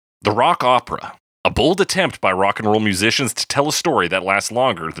The rock opera. A bold attempt by rock and roll musicians to tell a story that lasts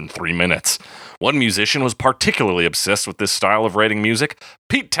longer than 3 minutes. One musician was particularly obsessed with this style of writing music,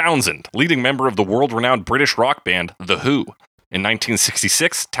 Pete Townshend, leading member of the world-renowned British rock band The Who. In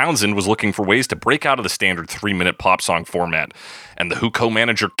 1966, Townshend was looking for ways to break out of the standard 3-minute pop song format, and The Who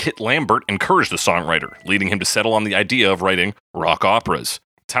co-manager Kit Lambert encouraged the songwriter, leading him to settle on the idea of writing rock operas.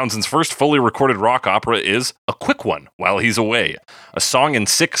 Townshend's first fully recorded rock opera is A Quick One, While He's Away, a song in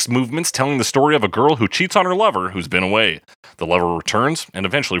 6 movements telling the story of a girl who cheats on her lover who's been away. The lover returns and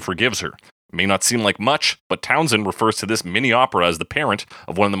eventually forgives her. It may not seem like much, but Townshend refers to this mini opera as the parent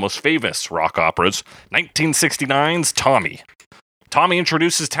of one of the most famous rock operas, 1969's Tommy. Tommy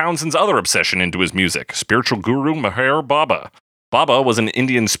introduces Townshend's other obsession into his music, spiritual guru Meher Baba. Baba was an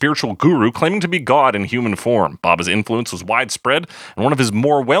Indian spiritual guru claiming to be God in human form. Baba's influence was widespread, and one of his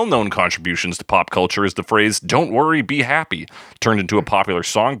more well-known contributions to pop culture is the phrase, "Don't worry, be happy," turned into a popular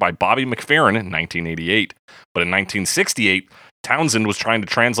song by Bobby McFerrin in 1988. But in 1968, Townshend was trying to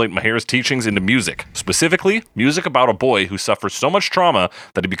translate Meher's teachings into music, specifically, music about a boy who suffers so much trauma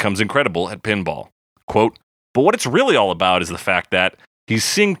that he becomes incredible at pinball. Quote, "But what it's really all about is the fact that he's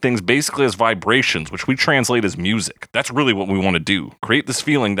seeing things basically as vibrations, which we translate as music. That's really what we want to do. Create this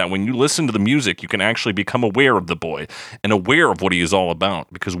feeling that when you listen to the music, you can actually become aware of the boy and aware of what he is all about,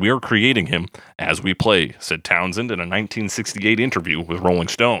 because we are creating him as we play," said Townshend in a 1968 interview with Rolling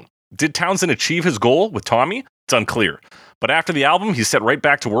Stone. Did Townshend achieve his goal with Tommy? It's unclear. But after the album, he set right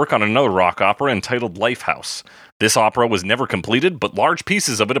back to work on another rock opera entitled Lifehouse. This opera was never completed, but large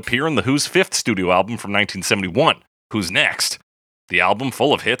pieces of it appear in The Who's 5th studio album from 1971, Who's Next? The album,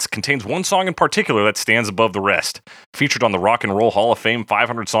 full of hits, contains one song in particular that stands above the rest. Featured on the Rock and Roll Hall of Fame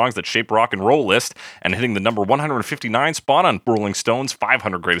 500 Songs That Shaped Rock and Roll list, and hitting the number 159 spot on Rolling Stone's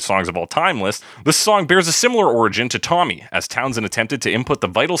 500 Greatest Songs of All Time list, this song bears a similar origin to Tommy, as Townshend attempted to input the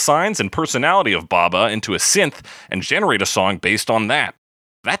vital signs and personality of Baba into a synth and generate a song based on that.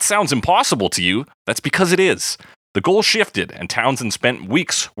 That sounds impossible to you. That's because it is. The goal shifted, and Townshend spent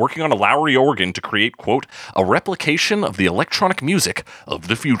weeks working on a Lowrey organ to create, quote, "a replication of the electronic music of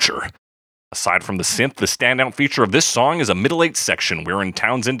the future." Aside from the synth, the standout feature of this song is a middle 8 section wherein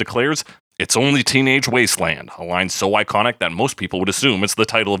Townshend declares, "It's only Teenage Wasteland," a line so iconic that most people would assume it's the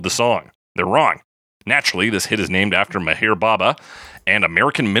title of the song. They're wrong. Naturally, this hit is named after Meher Baba and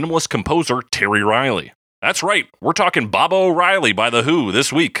American minimalist composer Terry Riley. That's right, we're talking Baba O'Riley by The Who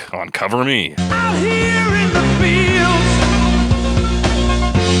this week on Cover Me. Out here in the fields,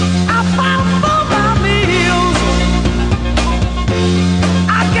 I found for my meals.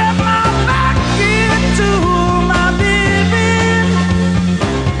 I get my back into my living.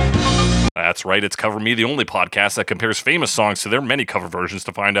 That's right, it's Cover Me, the only podcast that compares famous songs to their many cover versions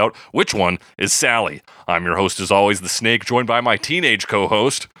to find out which one is Sally. I'm your host, as always, The Snake, joined by my teenage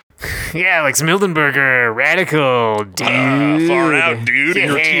co-host. Yeah, Alex Mildenberger, radical, dude. Far out, dude.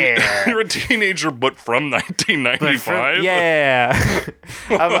 Yeah. You're a teenager, but from 1995? Yeah.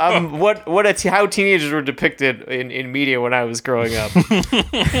 How teenagers were depicted in media when I was growing up.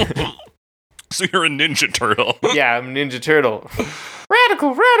 So you're a Ninja Turtle. Yeah, I'm a Ninja Turtle.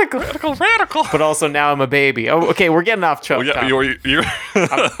 Radical. But also now I'm a baby. Oh, okay, we're getting off track. You're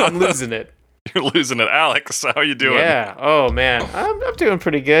I'm losing it. You're losing it. Alex, how you doing? Yeah. Oh, man. I'm doing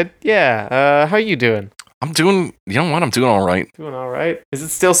pretty good. Yeah. How you doing? I'm doing, you know what? I'm doing all right. Doing all right. Is it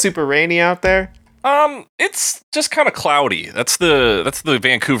still super rainy out there? It's just kind of cloudy. That's the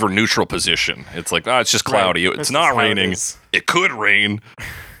Vancouver neutral position. It's like, it's just cloudy. Right. It's not raining. It could rain.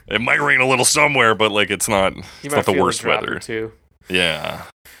 It might rain a little somewhere, but like it's not the worst weather. Too. Yeah.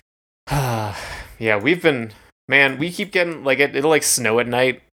 Yeah, we keep getting like it'll like snow at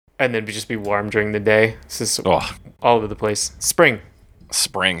night and then just be warm during the day. It's just all over the place. Spring.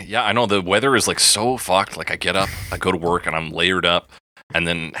 Yeah, I know the weather is like so fucked. Like I get up, I go to work, and I'm layered up, and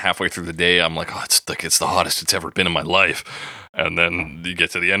then halfway through the day, I'm like, it's the hottest it's ever been in my life. And then you get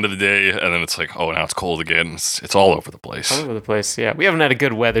to the end of the day, and then it's like, now it's cold again. It's all over the place. All over the place. Yeah, we haven't had a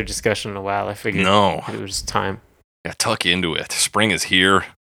good weather discussion in a while. I figured it was time. Yeah, tuck into it. Spring is here.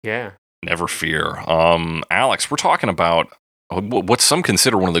 Yeah. Never fear. Alex, we're talking about what some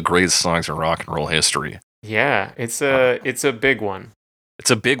consider one of the greatest songs in rock and roll history. Yeah, it's a big one.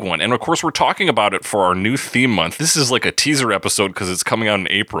 It's a big one. And of course, we're talking about it for our new theme month. This is like a teaser episode because it's coming out in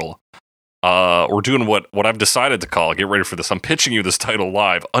April. We're doing what I've decided to call, get ready for this, I'm pitching you this title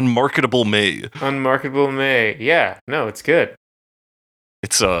live, Unmarketable May. Unmarketable May. Yeah, no, it's good.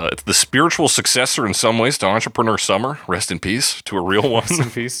 It's the spiritual successor in some ways to Entrepreneur Summer. Rest in peace to a real one. Rest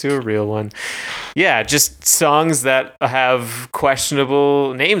in peace to a real one. Yeah, just songs that have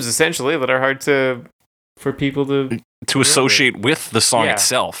questionable names, essentially, that are hard to for people to associate with the song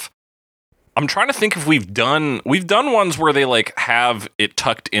itself. I'm trying to think if we've done ones where they like have it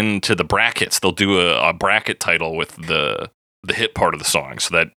tucked into the brackets. They'll do a bracket title with the hit part of the song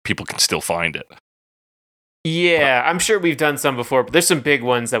so that people can still find it. Yeah, I'm sure we've done some before, but there's some big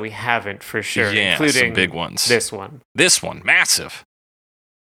ones that we haven't for sure, including some big ones. This one. This one, massive.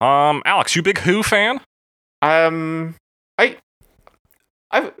 Alex, you big Who fan? I've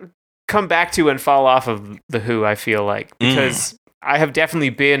come back to and fall off of the Who, I feel like, because I have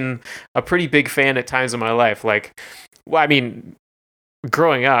definitely been a pretty big fan at times in my life. Like, well, I mean,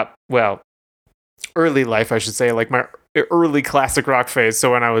 growing up, early life, I should say, like my early classic rock phase.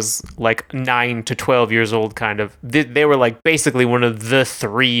 So when I was like 9 to 12 years old, kind of, they were like basically one of the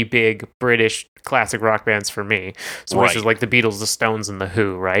 3 big British classic rock bands for me. So which is like the Beatles, the Stones, and the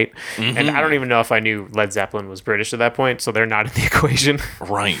Who, right? Mm-hmm. And I don't even know if I knew Led Zeppelin was British at that point, so they're not in the equation.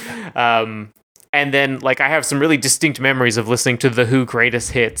 Right. And then like I have some really distinct memories of listening to the Who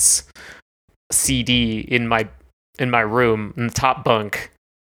Greatest Hits CD in my room in the top bunk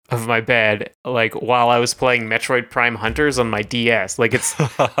of my bed, like while I was playing Metroid Prime Hunters on my DS. Like it's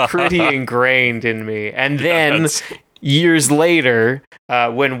pretty ingrained in me. And then years later,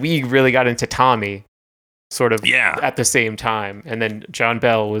 when we really got into Tommy, sort of at the same time, and then John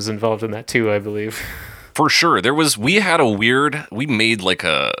Bell was involved in that too, I believe. For sure. We made like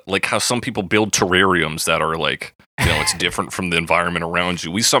how some people build terrariums that are like, it's different from the environment around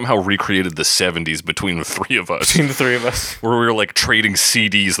you. We somehow recreated the 70s between the 3 of us. Where we were like trading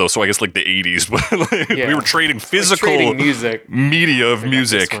CDs though, so I guess like the 80s, but like, we were trading physical music. Media of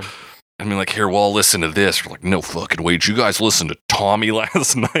music. I mean, like, here, we'll all listen to this. We're like, no fucking way. Did you guys listen to Tommy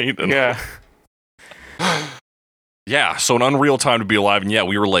last night? And yeah, so an unreal time to be alive. And yeah,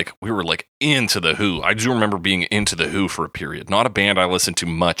 we were like into the Who. I do remember being into the Who for a period. Not a band I listen to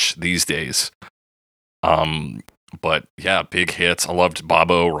much these days. But yeah, big hits. I loved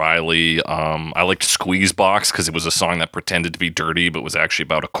Baba O'Reilly. I liked Squeezebox because it was a song that pretended to be dirty but was actually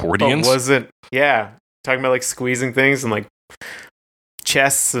about accordions. Oh, was it? Yeah, talking about like squeezing things and like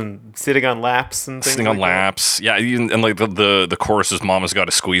chests and sitting on laps and things. Sitting on laps. Yeah, and like the chorus is "Mama's got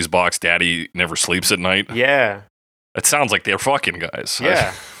a squeeze box, Daddy never sleeps at night." Yeah. It sounds like they're fucking guys.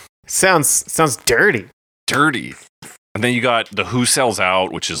 Yeah. Sounds dirty. Dirty. And then you got the Who Sells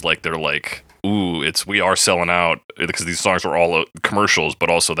Out, which is like they're like, ooh, we are selling out because these songs are all commercials, but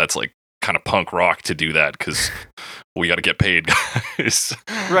also that's like kind of punk rock to do that because we got to get paid, guys.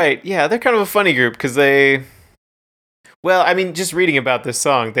 Right. Yeah, they're kind of a funny group because just reading about this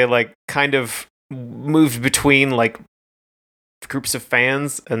song, they like kind of moved between like groups of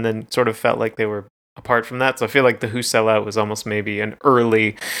fans and then sort of felt like they were apart from that. So I feel like the Who Sell Out was almost maybe an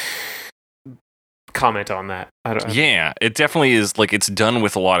early comment on that. Yeah, it definitely is. Like, it's done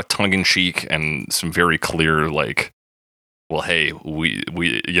with a lot of tongue-in-cheek and some very clear, like, well, hey,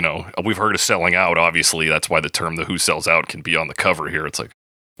 we've heard of selling out, obviously. That's why the term the Who Sells Out can be on the cover here. It's like,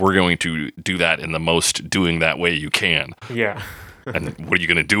 we're going to do that in the most doing that way you can. Yeah. And what are you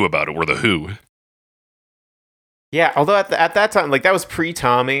going to do about it? We're the Who. Yeah, although at that time, like, that was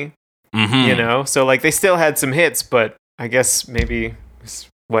pre-Tommy, so, like, they still had some hits, but I guess maybe,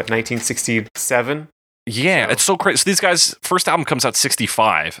 1967? Yeah, it's so crazy. So these guys' first album comes out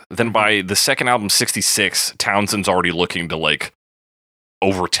 65. Then by the second album, 66, Townsend's already looking to, like,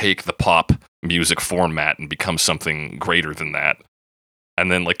 overtake the pop music format and become something greater than that.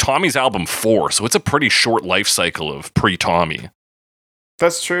 And then, like, Tommy's album 4, so it's a pretty short life cycle of pre-Tommy.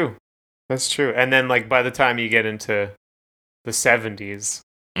 That's true. And then, like, by the time you get into the 70s,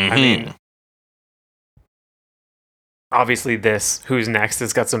 I mean, obviously this, Who's Next,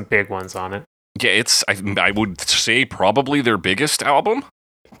 has got some big ones on it. Yeah, I would say probably their biggest album.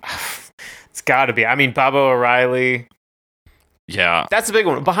 It's got to be. I mean, Baba O'Reilly. Yeah. That's a big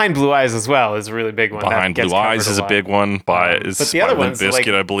one. Behind Blue Eyes as well is a really big one. Behind Blue Eyes is a big one. But the other one's Limp Bizkit,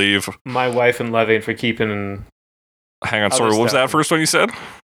 like, I believe. My Wife and Loving for Keeping and... Hang on, sorry, what was that first one you said?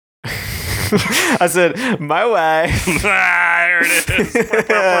 I said, My Wife. There it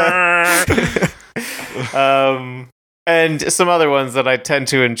is. And some other ones that I tend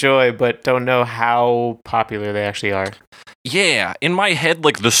to enjoy, but don't know how popular they actually are. Yeah, in my head,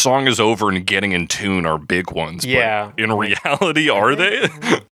 like, The Song Is Over and Getting in Tune are big ones. Yeah. But in reality, are they?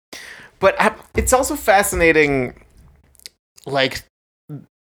 But it's also fascinating, like,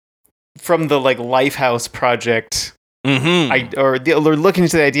 from the, like, Lifehouse Project, or looking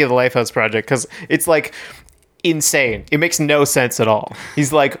into the idea of the Lifehouse Project, because it's, like, insane. It makes no sense at all.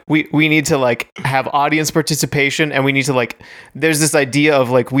 He's like, we need to, like, have audience participation, and we need to, like, there's this idea of,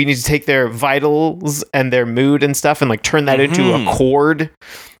 like, we need to take their vitals and their mood and stuff and, like, turn that into a chord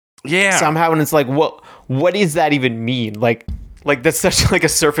somehow. And it's like, what does that even mean? Like that's such like a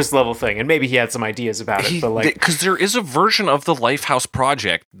surface level thing, and maybe he had some ideas about it, but like because there is a version of the Lifehouse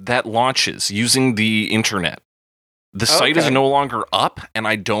project that launches using the internet. The site is no longer up, and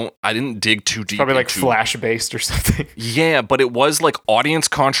I didn't dig too deep. Probably like Flash based or something. Yeah, but it was like audience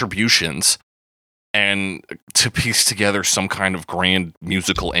contributions and to piece together some kind of grand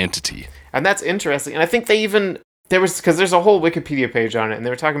musical entity. And that's interesting. And I think because there's a whole Wikipedia page on it, and they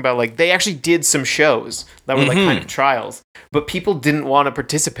were talking about like they actually did some shows that were like kind of trials, but people didn't want to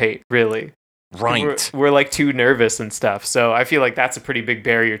participate really. Right. We're like too nervous and stuff. So I feel like that's a pretty big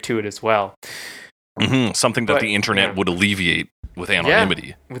barrier to it as well. Something that the internet would alleviate with anonymity.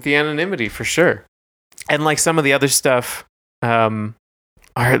 Yeah, with the anonymity, for sure. And like some of the other stuff, I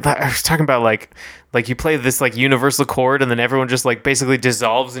was talking about like you play this like universal chord, and then everyone just like basically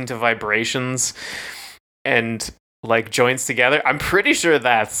dissolves into vibrations and like joins together. I'm pretty sure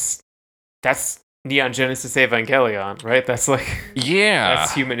that's Neon Genesis Evangelion, right? That's like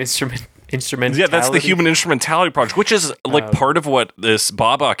that's human instrumentality. Yeah, that's the human instrumentality project, which is like part of what this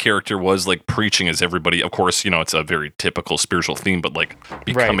Baba character was like preaching as everybody. Of course, it's a very typical spiritual theme, but like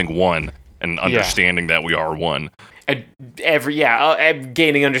becoming one and understanding that we are one. And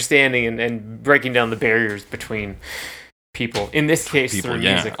gaining understanding and breaking down the barriers between people. In this case, through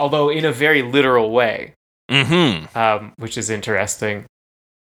music, although in a very literal way, which is interesting.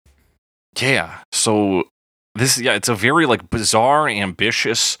 Yeah. So it's a very like bizarre,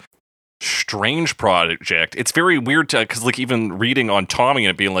 ambitious, strange project. It's very weird because like even reading on Tommy and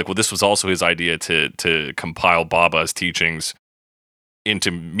it being like, well, this was also his idea to compile Baba's teachings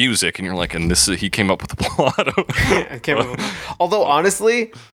into music, and you're like, and he came up with the plot. Although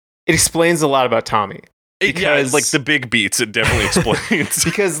honestly, it explains a lot about Tommy. Because like the big beats, it definitely explains.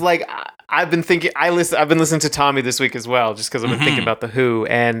 Because like I've been listening to Tommy this week as well, just because I've been thinking about the Who,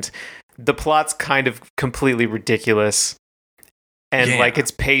 and the plot's kind of completely ridiculous. And like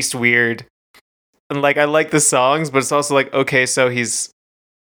it's paced weird, and like I like the songs, but it's also like, okay, so he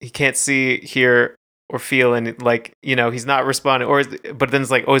can't see, hear, or feel, and like he's not responding, but then it's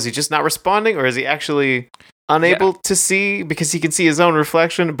like, oh, is he just not responding, or is he actually unable to see because he can see his own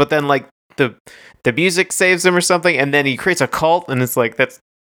reflection? But then like the music saves him or something, and then he creates a cult, and it's like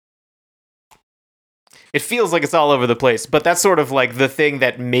it feels like it's all over the place, but that's sort of like the thing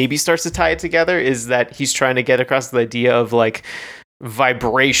that maybe starts to tie it together, is that he's trying to get across the idea of like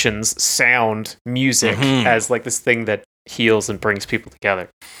vibrations, sound, music as like this thing that heals and brings people together.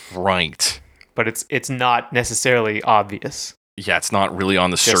 Right. But it's not necessarily obvious. Yeah, it's not really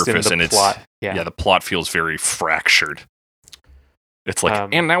on the surface, and plot. The plot feels very fractured. It's like,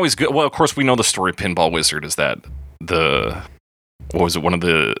 and now he's good. Well, of course, we know the story of Pinball Wizard is that one of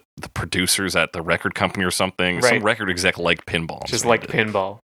the producers at the record company or something, right. Some record exec liked pinball. Just like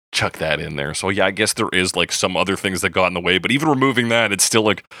pinball. Chuck that in there. So yeah, I guess there is like some other things that got in the way, but even removing that, it's still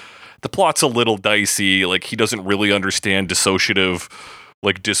like the plot's a little dicey. Like he doesn't really understand dissociative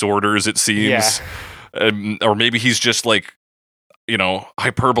like disorders, it seems. Yeah. Or maybe he's just like,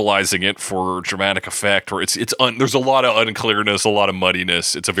 hyperbolizing it for dramatic effect, or there's a lot of unclearness, a lot of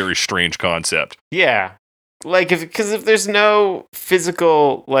muddiness. It's a very strange concept. Yeah. Like if there's no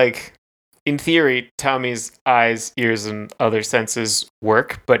physical, like in theory, Tommy's eyes, ears, and other senses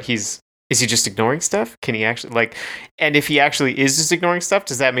work, but is he just ignoring stuff? Can he actually and if he actually is just ignoring stuff,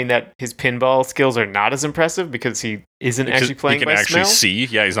 does that mean that his pinball skills are not as impressive because he isn't actually playing by smell? He can actually see.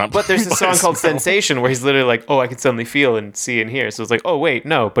 Yeah, he's not. But there's a song called Sensation where he's literally like, oh, I can suddenly feel and see and hear. So it's like, oh wait,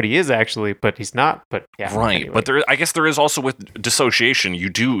 no, but he is actually, but he's not. But yeah, right. Anyway. But I guess there is also with dissociation,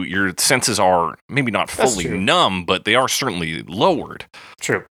 your senses are maybe not fully numb, but they are certainly lowered.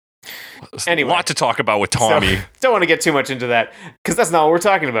 True. Anyway, a lot to talk about with Tommy. So, don't want to get too much into that because that's not what we're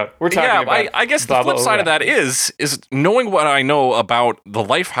talking about. We're talking about. I guess the flip side of that is knowing what I know about the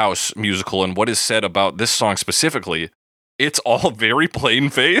Lifehouse musical and what is said about this song specifically. It's all very plain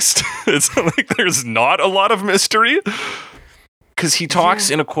faced. It's like there's not a lot of mystery. Because he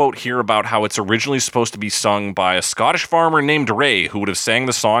talks in a quote here about how it's originally supposed to be sung by a Scottish farmer named Ray, who would have sang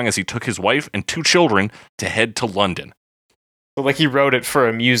the song as he took his wife and 2 children to head to London. So like he wrote it for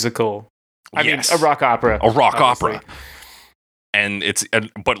a musical. I mean, a rock opera. A rock opera. And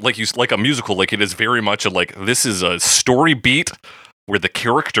but like a musical, like it is very much this is a story beat where the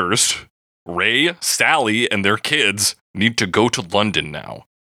characters, Ray, Sally, and their kids need to go to London now.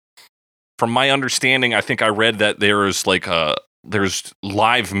 From my understanding, I think I read that there's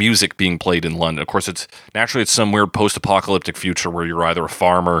live music being played in London. Of course, it's some weird post-apocalyptic future where you're either a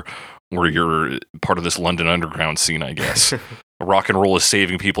farmer or you're part of this London underground scene, I guess. Rock and roll is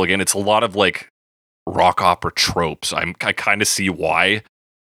saving people again. It's a lot of like rock opera tropes. I kind of see why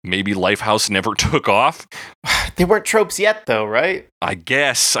maybe Lifehouse never took off. They weren't tropes yet, though, right? I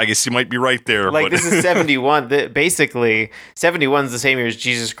guess you might be right there. Like, but this is 71. Basically, 71 is the same year as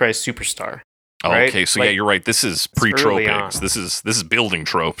Jesus Christ Superstar. Right? Okay, so like, yeah, you're right. This is early pre-tropics. on. This is building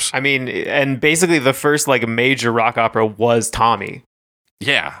tropes. I mean, and basically the first like major rock opera was Tommy.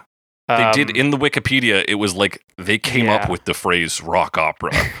 Yeah. They did in the Wikipedia. It was like they came up with the phrase rock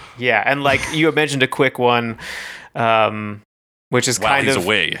opera. Yeah, and like you had mentioned a quick one, which is While kind he's of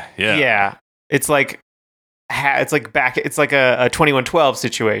away. Yeah. Yeah, it's like it's like a 2112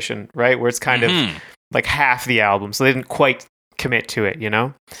 situation, right? Where it's kind of like half the album, so they didn't quite commit to it, you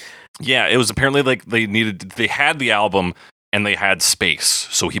know? Yeah, it was apparently like they had the album and they had space,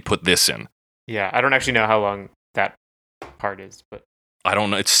 so he put this in. Yeah, I don't actually know how long that part is, but I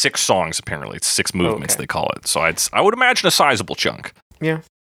don't know. It's 6 songs apparently. It's 6 movements Okay. they call it. So I would imagine a sizable chunk. yeah.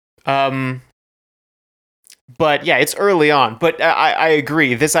 But yeah, it's early on. But I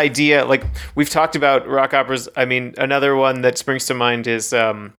agree. This idea, like we've talked about rock operas. I mean, another one that springs to mind is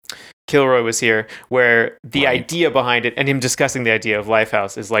Kilroy Was Here, where the idea behind it and him discussing the idea of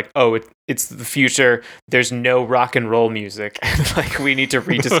Lifehouse is like, oh, it's the future. There's no rock and roll music. Like we need to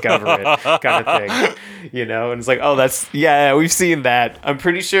rediscover it, kind of thing. You know, and it's like, oh, yeah, we've seen that. I'm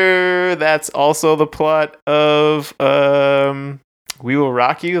pretty sure that's also the plot of We Will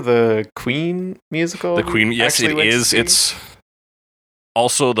Rock You, the Queen musical. The Queen, yes, Actually it went to is. see? It's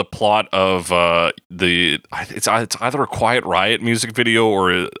also the plot of it's either a Quiet Riot music video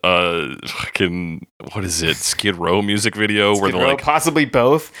or fucking what is it, Skid Row music video where Skid they're Row, like possibly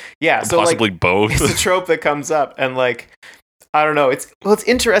both. Yeah, so possibly like, both. it's a trope that comes up, and like I don't know. It's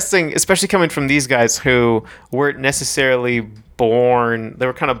interesting, especially coming from these guys who weren't necessarily born. They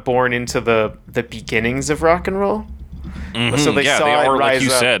were kind of born into the beginnings of rock and roll. So they saw they it are rise like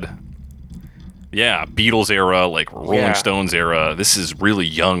you up. said. Yeah, Beatles era, like Rolling Yeah. Stones era. This is really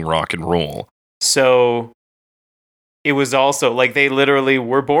young rock and roll. So it was also like they literally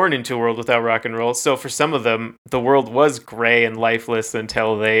were born into a world without rock and roll. So for some of them, the world was gray and lifeless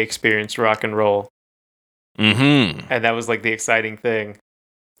until they experienced rock and roll. Mm-hmm. And that was like the exciting thing.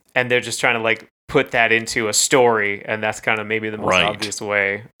 And they're just trying to like put that into a story, and that's kind of maybe the most Right. obvious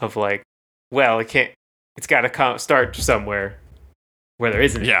way of like, well, it's got to start somewhere where there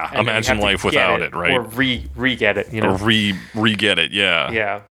isn't. Yeah, and then you imagine have to life get without it, right? Or re-get it, you know. Or re-get it, yeah.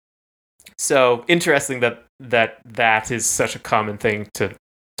 Yeah. So interesting that is such a common thing to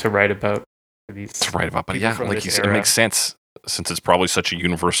write about for these. To write about, but people yeah, from like this you said, it era. makes sense since it's probably such a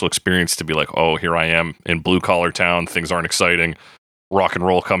universal experience to be like, oh, here I am in blue collar town, things aren't exciting. Rock and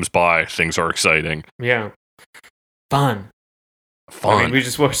roll comes by, things are exciting. Yeah. Fun. Fun. I mean, we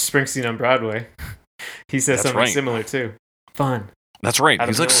just watched Springsteen on Broadway. He says That's something right. similar too. Fun. That's right. out of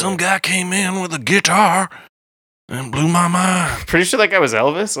He's like, nowhere. some guy came in with a guitar and blew my mind. Pretty sure that guy was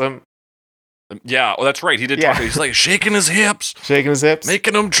Elvis. Yeah, well, that's right. He did Yeah. talk. He's like shaking his hips, Shaking his hips.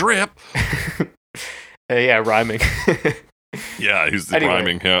 making them drip. Yeah, rhyming. Yeah, he's Anyway.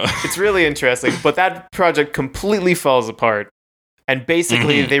 rhyming. Yeah. It's really interesting, but that project completely falls apart. And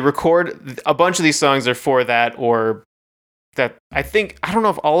basically, Mhm. they record a bunch of these songs are for that, or that I don't know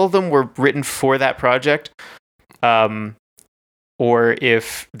if all of them were written for that project, or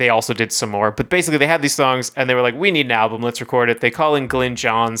if they also did some more. But basically, they had these songs, and they were like, "We need an album. Let's record it." They call in Glyn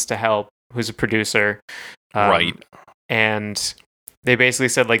Johns to help, who's a producer, Right. And they basically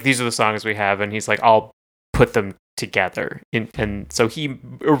said, like, "These are the songs we have," and he's like, "I'll put them together." And so he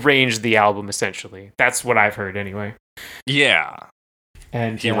arranged the album essentially. That's what I've heard anyway. Yeah.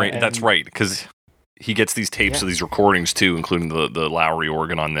 And That's right, because he gets these tapes Yeah. of these recordings too, including the Lowry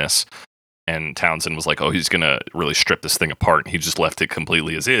organ on this. And Townsend was like, "Oh, he's gonna really strip this thing apart." And he just left it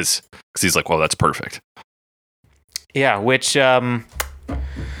completely as is because he's like, "Well, that's perfect." Yeah, which I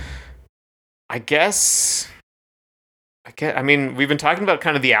guess. I mean, we've been talking about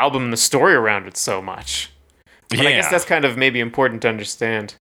kind of the album and the story around it so much. But I guess that's kind of maybe important to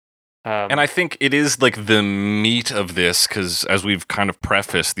understand. And I think it is like the meat of this because, as we've kind of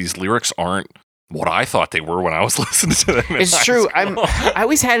prefaced, these lyrics aren't what I thought they were when I was listening to them. in It's high true. school. I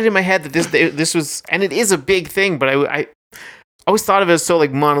always had it in my head that this was, and it is a big thing, but I always thought of it as so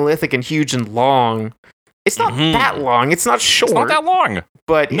like monolithic and huge and long. It's not Mhm. that long. It's not short. It's not that long.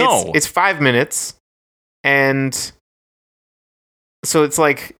 but No. it's 5 minutes, and so it's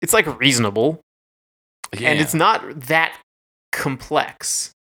like reasonable, Yeah. and it's not that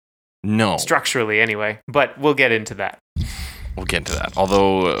complex no. structurally anyway. But we'll get into that. We'll get into that.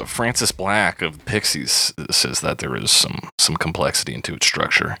 Although Francis Black of Pixies says that there is some complexity into its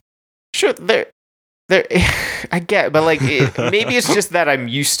structure. Sure, there, I get, but like maybe it's just that I'm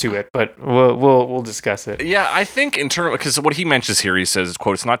used to it. But we'll discuss it. Yeah, I think in terms, because what he mentions here, he says,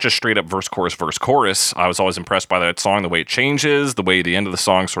 "quote It's not just straight up verse, chorus. I was always impressed by that song, the way it changes, the way the end of the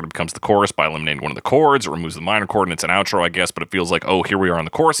song sort of becomes the chorus by eliminating one of the chords. It removes the minor chord, and it's an outro, I guess. But it feels like, oh, here we are on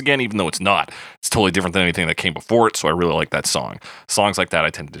the chorus again, even though it's not. It's totally different than anything that came before it. So I really like that song. Songs like that, I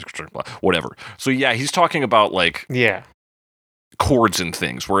tend to whatever. So yeah, he's talking about like chords and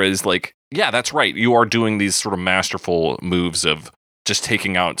things, whereas like." Yeah, that's right. You are doing these sort of masterful moves of just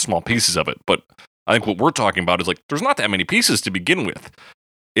taking out small pieces of it. But I think what we're talking about is like, there's not that many pieces to begin with.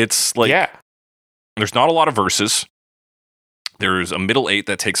 It's like, there's not a lot of verses. There's a middle eight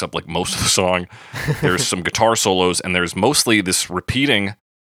that takes up like most of the song. There's some guitar solos, and there's mostly this repeating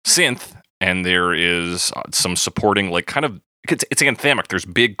synth, and there is some supporting, like kind of, it's anthemic. There's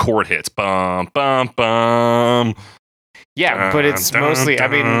big chord hits. Bum, bum, bum. Yeah, but it's mostly, I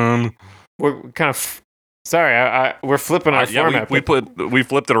mean, we're kind of sorry. We're flipping our format. We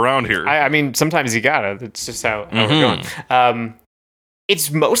flipped it around here. I mean, sometimes you gotta. It's just how we're going. It's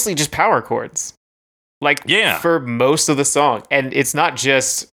mostly just power chords, like for most of the song, and it's not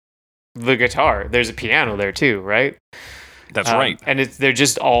just the guitar. There's a piano there too, right? That's right. And they're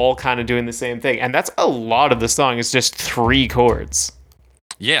just all kind of doing the same thing, and that's a lot of the song. It's just 3 chords.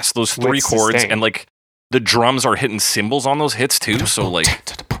 Yes, those 3 chords, sustain. and like the drums are hitting cymbals on those hits too. So like.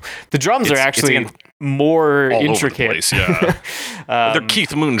 The drums are actually more intricate. Over the place, they're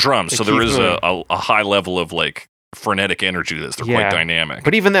Keith Moon drums, so there is a high level of like frenetic energy to this. They're quite dynamic.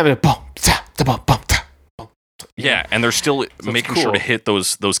 But even them, yeah, and they're still making sure to hit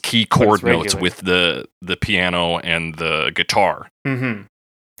those key chord notes with the piano and the guitar. Mm-hmm.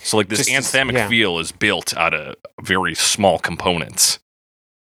 So like this anthemic feel is built out of very small components.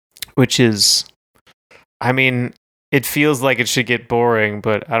 Which is, I mean, it feels like it should get boring,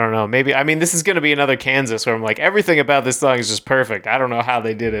 but I don't know. Maybe, I mean, this is going to be another Kansas where I'm like, everything about this song is just perfect. I don't know how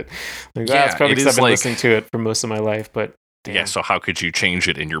they did it. Like, it's probably because I've been listening to it for most of my life, but damn. Yeah, so how could you change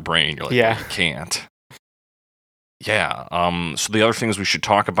it in your brain? You're like, well, you can't. Yeah. So the other things we should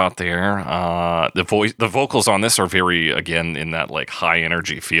talk about there, the vocals on this are very, again, in that like high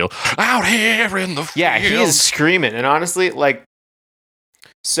energy feel. Out here in the field. Yeah, he is screaming. And honestly, like,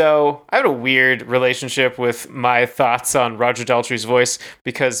 so I had a weird relationship with my thoughts on Roger Daltrey's voice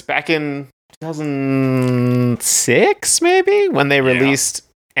because back in 2006, maybe, when they released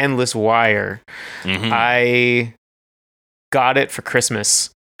Endless Wire, I got it for Christmas.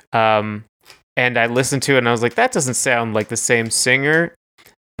 And I listened to it and I was like, that doesn't sound like the same singer.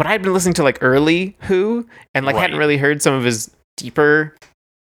 But I'd been listening to like early Who and like hadn't really heard some of his deeper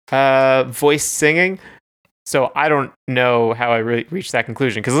voice singing. So I don't know how I really reached that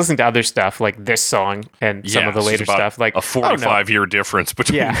conclusion because listening to other stuff like this song and some of the later stuff, like a 45-year difference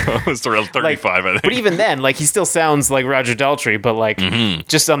between those, around 35, like, I think. But even then, like he still sounds like Roger Daltrey, but like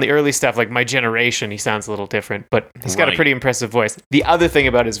just on the early stuff, like My Generation, he sounds a little different. But he's got a pretty impressive voice. The other thing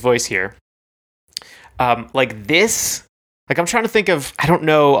about his voice here, like this. Like, I'm trying to think of, I don't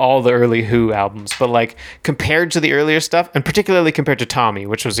know all the early Who albums, but, like, compared to the earlier stuff, and particularly compared to Tommy,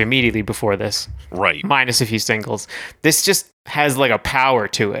 which was immediately before this. Right. Minus a few singles. This just has, like, a power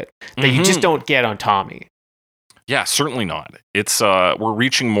to it that you just don't get on Tommy. Yeah, certainly not. It's, we're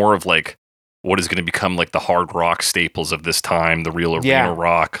reaching more of, like, what is going to become, like, the hard rock staples of this time, the real arena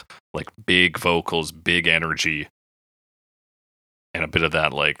rock, like, big vocals, big energy, and a bit of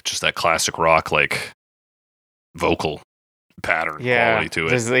that, like, just that classic rock, like, vocal pattern quality to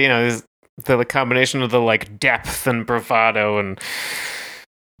it. There's, you know, there's the combination of the like depth and bravado and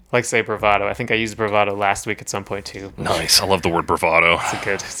like say bravado. I think I used bravado last week at some point too. Nice. I love the word bravado.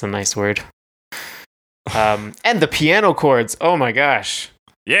 It's a nice word. And the piano chords, oh my gosh.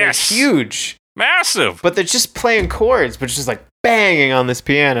 Yes. They're huge. Massive. But they're just playing chords, but just like banging on this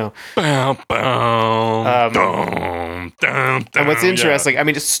piano. And what's interesting, I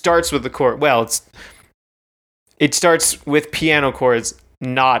mean, it starts with the chord. Well, it starts with piano chords,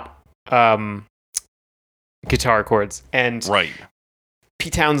 not guitar chords. And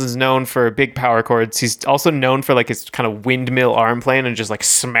Pete Townshend's known for big power chords. He's also known for like his kind of windmill arm playing and just like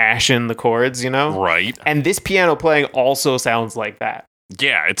smashing the chords, you know? Right. And this piano playing also sounds like that.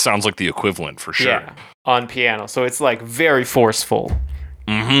 Yeah, it sounds like the equivalent for sure. Yeah, on piano. So it's like very forceful.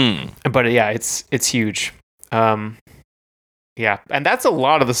 But yeah, it's huge. Yeah, and that's a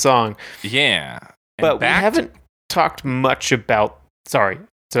lot of the song. Yeah. But we haven't talked much about. Sorry,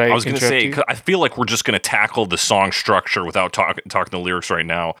 did I was going to say? Cause I feel like we're just going to tackle the song structure without talking the lyrics right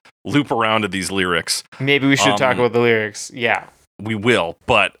now. Loop around to these lyrics. Maybe we should talk about the lyrics. Yeah, we will.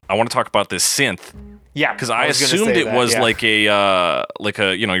 But I want to talk about this synth Yeah, Because I was gonna assumed say it that, was yeah. like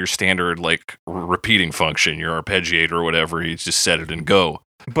a your standard like repeating function, your arpeggiator or whatever. You just set it and go.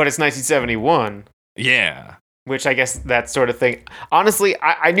 But it's 1971, Yeah. which I guess that sort of thing. Honestly,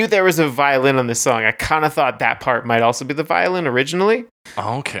 I knew there was a violin on this song. I kind of thought that part might also be the violin originally,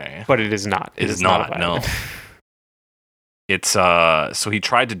 Okay. but it is not. It is a not. violin. No. It's so he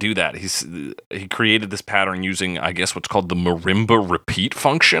tried to do that. He created this pattern using, I guess, what's called the marimba repeat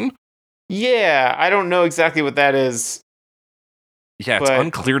function. Yeah, I don't know exactly what that is. Yeah, it's But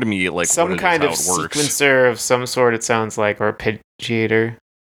unclear to me like Some what it kind of is, how it works. sequencer of some sort, it sounds like, or arpeggiator,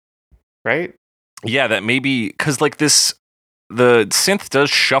 right? Yeah, that maybe because like the synth does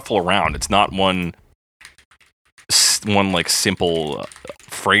shuffle around. It's not one like simple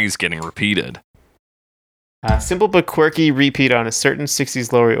phrase getting repeated. Simple but quirky repeat on a certain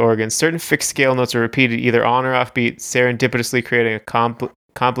 60s lower organ. Certain fixed scale notes are repeated either on or off beat, serendipitously creating a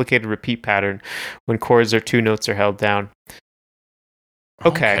complicated repeat pattern when chords or two notes are held down.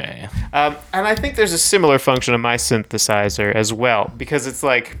 Okay. And I think there's a similar function on my synthesizer as well, because it's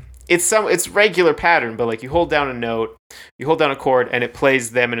like it's regular pattern, but like you hold down a note, you hold down a chord, and it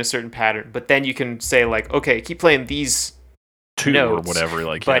plays them in a certain pattern. But then you can say like, okay, keep playing these Two notes, or whatever,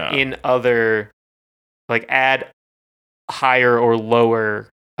 like but in other, like add higher or lower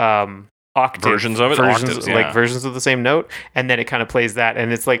octave versions of it, octaves, like yeah. versions of the same note, and then it kind of plays that,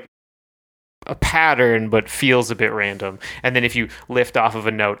 and it's like a pattern but feels a bit random. And then if you lift off of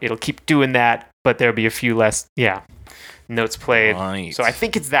a note, it'll keep doing that, but there'll be a few less notes played. Right. So I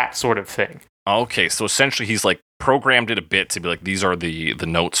think it's that sort of thing. Okay, so essentially he's like programmed it a bit to be like, these are the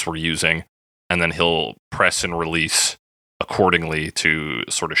notes we're using, and then he'll press and release accordingly to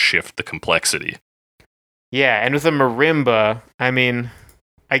sort of shift the complexity. Yeah, and with a marimba, I mean,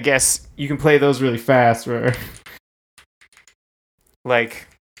 I guess you can play those really fast, where like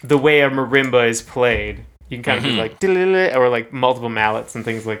the way a marimba is played, you can kind of do like "dililili," or like multiple mallets and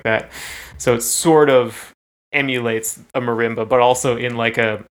things like that. So it sort of emulates a marimba, but also in like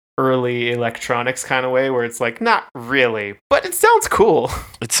a early electronics kind of way, where it's like not really, but it sounds cool.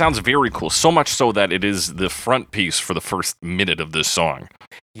 It sounds very cool, so much so that it is the front piece for the first minute of this song.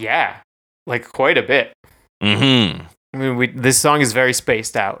 Yeah, like quite a bit. Mm-hmm. I mean, this song is very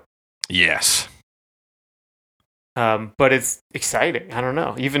spaced out. Yes. But it's exciting. I don't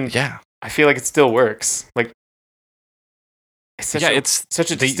know. Even Yeah. I feel like it still works. Like it's such it's such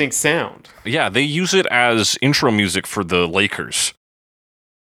a distinct sound. Yeah, they use it as intro music for the Lakers,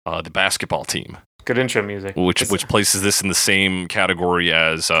 the basketball team, Good intro music. which places this in the same category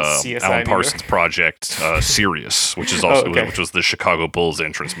as CSI Alan New Parsons' York. project, Sirius, which is also okay. which was the Chicago Bulls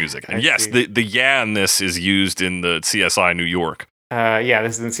entrance music. And I yes, see. the yeah in this is used in the CSI New York, Yeah,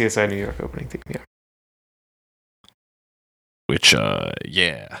 this is the CSI New York opening theme. Yeah. which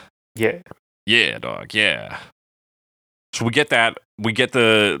yeah. Yeah. Dog, yeah. So we get that. We get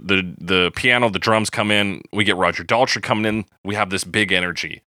the piano, the drums come in. We get Roger Daltrey coming in. We have this big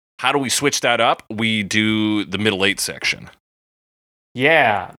energy. How do we switch that up? We do the middle eight section.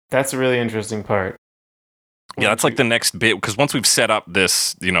 Yeah, that's a really interesting part. Yeah, that's like the next bit, because once we've set up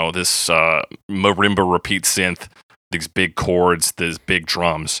this, this marimba repeat synth, these big chords, these big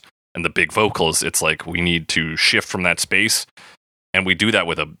drums, and the big vocals, it's like we need to shift from that space, and we do that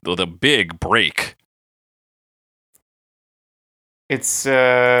with a big break. It's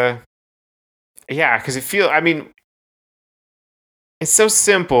yeah, because it's so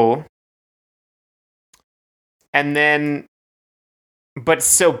simple, and then but it's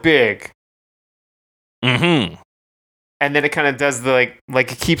so big. Mm-hmm. And then it kind of does the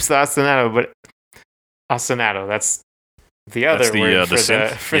like it keeps the ostinato, but ostinato, that's the other That's the, word the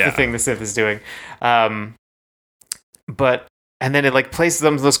synth? for Yeah. the thing the synth is doing. But and then it like places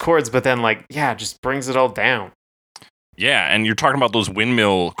those chords, but then like just brings it all down. Yeah, and you're talking about those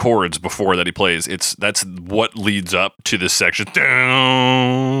windmill chords before that he plays. That's what leads up to this section.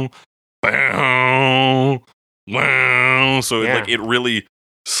 Down, bow, wow. So Yeah. it really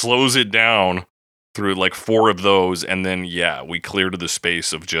slows it down through like four of those, and then we clear to the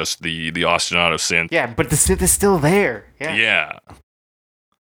space of just the ostinato synth. Yeah, but the synth is still there. Yeah.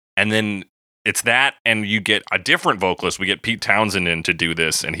 And then it's that, and you get a different vocalist. We get Pete Townsend in to do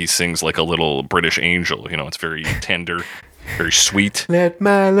this, and he sings like a little British angel. It's very tender, very sweet. Let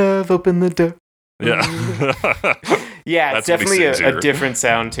my love open the door. Yeah. Yeah, That's it's what he definitely sings a here. different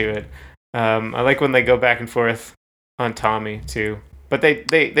sound to it. I like when they go back and forth on Tommy too, but they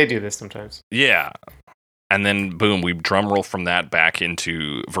do this sometimes. Yeah. And then, boom, we drum roll from that back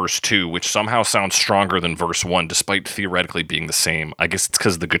into verse 2, which somehow sounds stronger than verse 1, despite theoretically being the same. I guess it's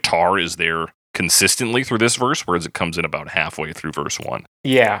because the guitar is there consistently through this verse, whereas it comes in about halfway through verse 1.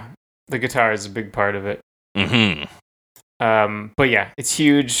 Yeah, The guitar is a big part of it. Mm-hmm. But yeah, it's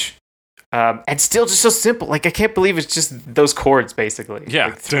huge. And still just so simple. Like, I can't believe it's just those chords, basically. Yeah.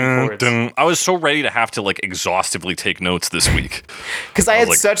 Like, 3 chords. I was so ready to have to like exhaustively take notes this week. Because I had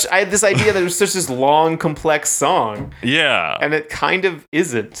this idea that it was such this long, complex song. Yeah. And it kind of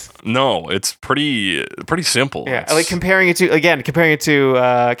isn't. No, it's pretty simple. Yeah, It's- like comparing it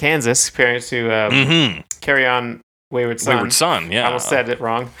to Kansas, comparing it to Carry On Wayward Son. Wayward Son, yeah. I almost said it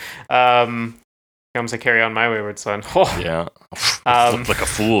wrong. I almost said Carry On My Wayward Son. Oh, Yeah. Looked like a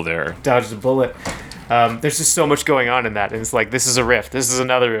fool there. dodged a bullet. There's just so much going on in that, and it's like, this is a riff, this is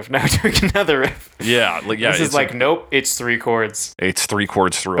another riff, now we're doing another riff. Yeah, This is like, nope, it's 3 chords. it's 3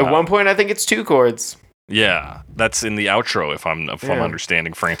 chords throughout. At one point, I think it's 2 chords. Yeah, that's in the outro if I'm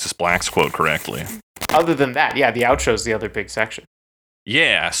understanding Francis Black's quote correctly. Other than that, yeah, the outro's the other big section.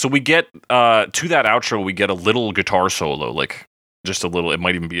 Yeah, so we get to that outro, we get a little guitar solo, like just a little. It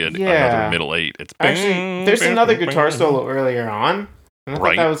might even be another middle 8. It's Actually, there's another guitar solo earlier on, and I thought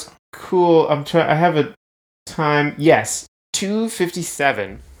Right. that was cool. I have a time. Yes,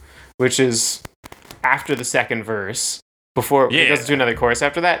 2:57, which is after the second verse. Before it goes to another chorus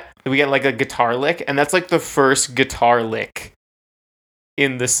after that, we get like a guitar lick, and that's like the first guitar lick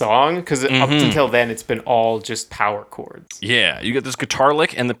in the song, because up until then it's been all just power chords. Yeah, you get this guitar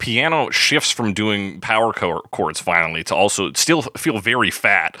lick, and the piano shifts from doing power chords finally to also still feel very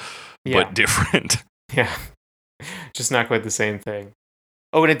fat, but different. Yeah, just not quite the same thing.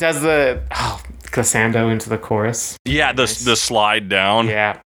 Oh, and it does the glissando into the chorus. Yeah, the slide down.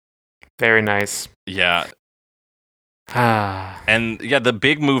 Yeah, very nice. Yeah. And yeah, the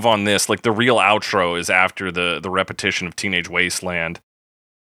big move on this, like the real outro, is after the repetition of Teenage Wasteland.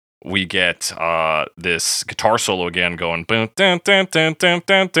 We get this guitar solo again going, boom, dun, dun, dun, dun,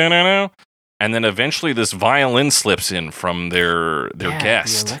 dun, dun, dun, dun. And then eventually this violin slips in from their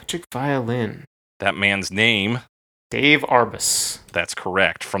guest. The electric violin. That man's name, Dave Arbus. that's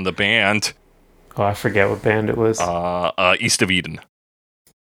correct, from the band Oh, I forget what band it was. East of Eden.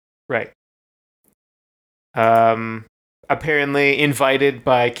 Right. Apparently invited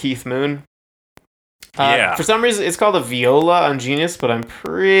by Keith Moon. Yeah. For some reason, it's called a viola on Genius, but I'm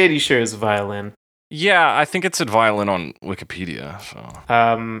pretty sure it's a violin. Yeah, I think it's a violin on Wikipedia.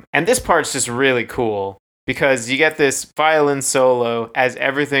 So. And this part's just really cool because you get this violin solo as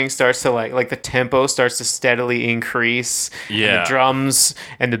everything starts to like the tempo starts to steadily increase. Yeah. And the drums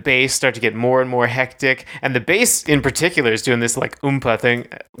and the bass start to get more and more hectic. And the bass in particular is doing this like oompa thing.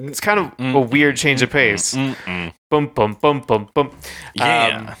 It's kind of a weird change of pace. Bum, bum, bum, bum, bum.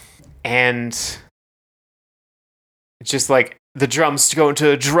 Yeah. And it's just like the drums go into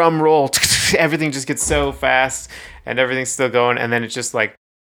a drum roll. Everything just gets so fast and everything's still going. And then it's just like,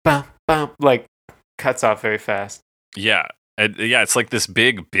 bum, bum, like cuts off very fast. Yeah. It's like this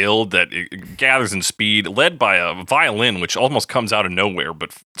big build that it gathers in speed, led by a violin, which almost comes out of nowhere,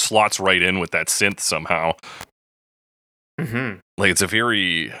 but slots right in with that synth somehow. Mm-hmm. Like, it's a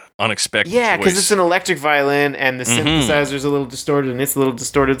very unexpected Yeah, because choice. it's an electric violin and the synthesizer's a little distorted and it's a little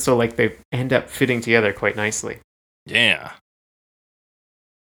distorted, so like they end up fitting together quite nicely. Yeah.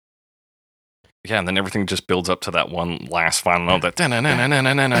 Yeah, and then everything just builds up to that one last final note, that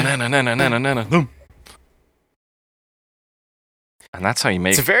and that's how you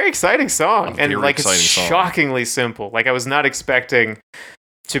make It's a very exciting song, and very like it's exciting song. shockingly simple. Like I was not expecting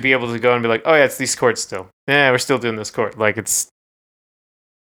to be able to go and be like, oh yeah, it's these chords still. Yeah, we're still doing this chord. Like it's,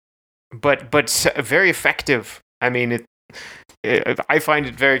 but very effective. I mean, I find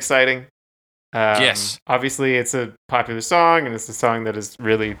it very exciting. Yes. Obviously, it's a popular song, and it's a song that has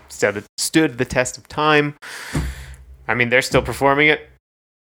really stood the test of time. I mean, they're still performing it.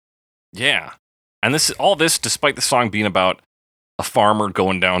 Yeah. And all this despite the song being about a farmer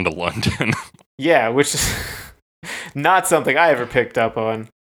going down to London. Yeah, which is not something I ever picked up on.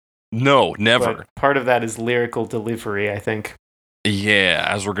 No, never. But part of that is lyrical delivery, I think. Yeah,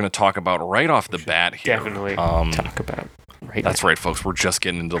 as we're going to talk about right off the bat here. Definitely talk about right That's right, folks. We're just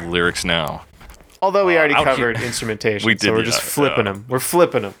getting into the lyrics now. Although we already out covered here- instrumentation, We did, so we're just flipping them. We're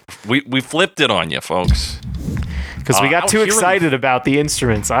flipping them. We flipped it on you, folks. Because we got out too here in- excited about the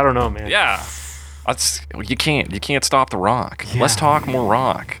instruments. I don't know, man. Yeah. You can't stop the rock. Yeah. Let's talk more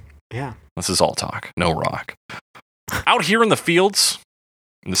rock. Yeah. This is all talk, no rock. Out here in the fields,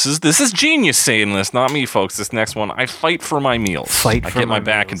 this is genius saying this, not me, folks. This next one, I fight for my meals. I get my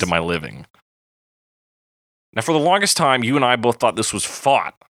back meals. into my living. Now, for the longest time, you and I both thought this was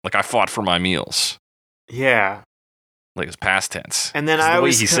fought. Like, I fought for my meals. Yeah. Like, it's past tense. And then It's I the way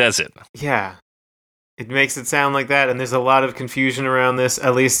always he says it. Yeah. It makes it sound like that, and there's a lot of confusion around this,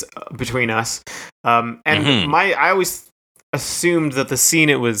 at least between us. And Mhm. I always assumed that the scene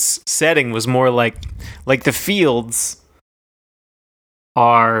it was setting was more like the fields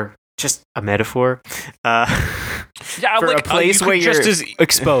are just a metaphor. Yeah, for a place where you're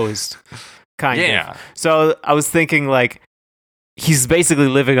exposed, kind Yeah. of. So I was thinking, like, he's basically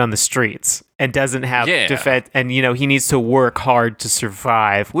living on the streets and doesn't have Yeah. defense, and he needs to work hard to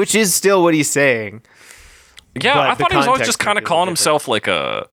survive, which is still what he's saying. Yeah, But I the thought he was always context just kind might of be a calling little himself like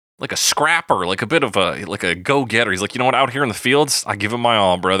a scrapper, like a bit of a go-getter. He's like, you know what, out here in the fields, I give it my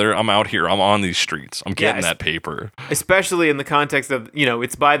all, brother. I'm out here. I'm on these streets. I'm getting that paper. Especially in the context of,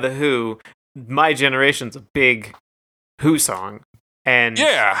 it's by The Who. My Generation's a big Who song. And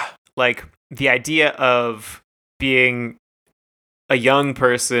Yeah. like the idea of being a young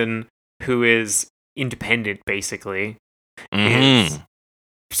person who is independent, basically, is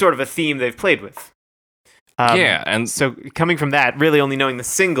sort of a theme they've played with. Yeah, and so coming from that, really only knowing the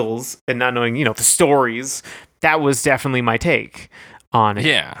singles and not knowing, the stories, that was definitely my take on it.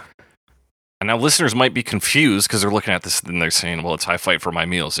 yeah. And now listeners might be confused because they're looking at this and they're saying, well, it's I Fight for My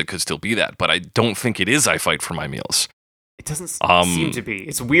Meals. It could still be that. But I don't think it is I Fight for My Meals. It doesn't seem to be.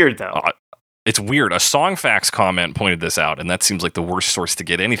 It's weird, though. It's weird. A Songfacts comment pointed this out, and that seems like the worst source to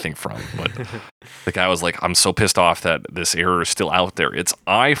get anything from. But the guy was like, I'm so pissed off that this error is still out there. It's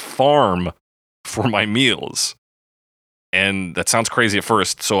I farm for my meals. And that sounds crazy at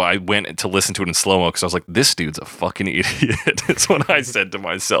first, so I went to listen to it in slow-mo because I was like, this dude's a fucking idiot. It's what I said to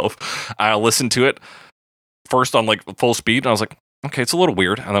myself. I listened to it first on like full speed, and I was like, okay, it's a little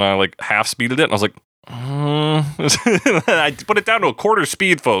weird. And then I like half speeded it, and I was like, I put it down to a quarter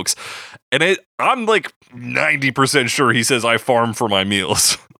speed, folks. And I'm like 90% sure he says I farm for my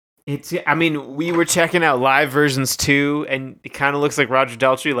meals. We were checking out live versions too, and it kind of looks like Roger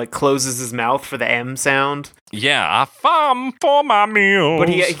Daltrey like closes his mouth for the M sound. Yeah, I farm for my meals. But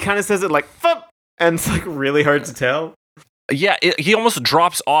he kind of says it like, fuck, and it's like really hard to tell. Yeah, he almost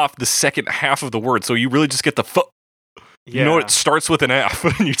drops off the second half of the word, so you really just get the fuck. Yeah. You know, it starts with an F,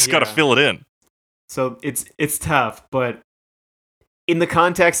 and you just got to fill it in. So it's tough, but in the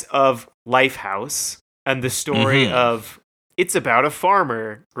context of Lifehouse and the story of it's about a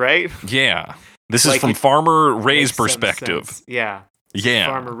farmer, right? Yeah. This is from Farmer Ray's perspective. Sense. Yeah. Yeah.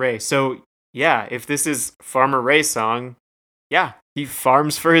 Farmer Ray. So, yeah, if this is Farmer Ray's song, yeah, he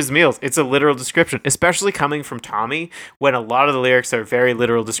farms for his meals. It's a literal description, especially coming from Tommy, when a lot of the lyrics are very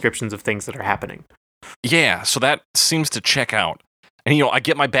literal descriptions of things that are happening. Yeah, so that seems to check out. And, I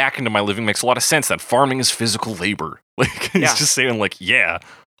get my back into my living makes a lot of sense that farming is physical labor. Like, he's just saying, like, yeah,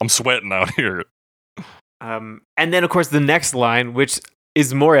 I'm sweating out here. And then, of course, the next line, which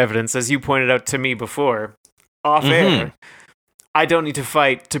is more evidence, as you pointed out to me before, off air. I don't need to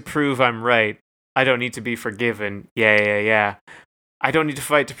fight to prove I'm right. I don't need to be forgiven. Yeah. I don't need to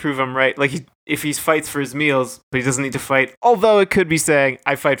fight to prove I'm right. Like, if he fights for his meals, but he doesn't need to fight. Although it could be saying,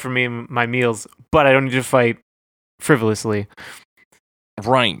 I fight for my meals, but I don't need to fight frivolously.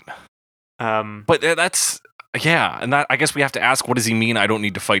 Right. But that's, yeah. And that, I guess we have to ask, what does he mean? I don't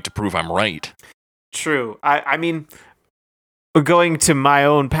need to fight to prove I'm right. True. I mean, going to my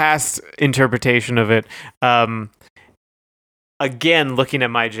own past interpretation of it, again, looking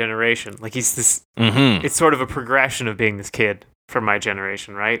at My Generation, like he's this, it's sort of a progression of being this kid from My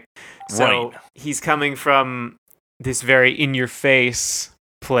Generation, right? So he's coming from this very in-your-face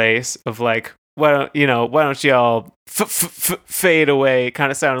place of like, why don't y'all fade away?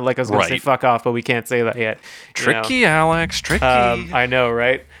 Kind of sounded like I was going to say fuck off, but we can't say that yet. Tricky, Alex, tricky. I know,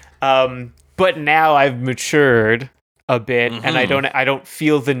 right? But now I've matured a bit, and I don't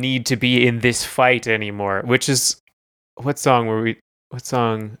feel the need to be in this fight anymore. Which is what song? Portugal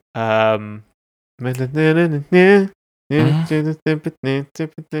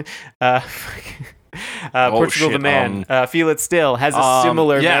the Man, Feel It Still has a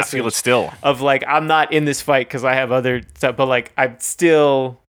similar message. Feel It Still. Of like, I'm not in this fight because I have other stuff, but like I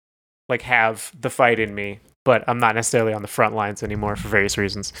still like have the fight in me, but I'm not necessarily on the front lines anymore for various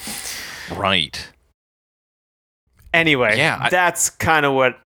reasons. Right. Anyway, that's kind of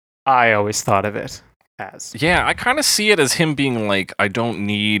what I always thought of it as. Yeah, I kind of see it as him being like, I don't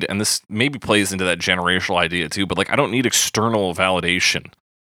need, and this maybe plays into that generational idea too, but like, I don't need external validation.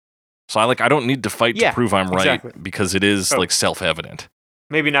 So I don't need to fight to prove I'm right because it is like self-evident.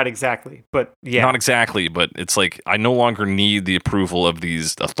 Maybe not exactly, but yeah. Not exactly, but it's like I no longer need the approval of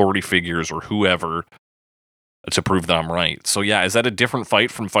these authority figures or whoever to prove that I'm right. So yeah, is that a different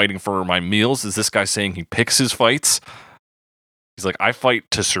fight from fighting for my meals? Is this guy saying he picks his fights? He's like, I fight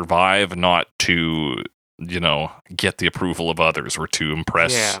to survive, not to, get the approval of others or to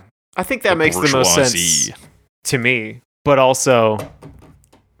impress. Yeah, I think that makes the most sense to me, but also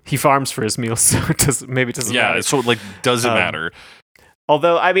he farms for his meals, so maybe it doesn't matter. Yeah, so like, does it matter?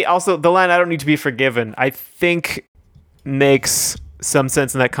 Although, I mean, also the line "I don't need to be forgiven," I think makes some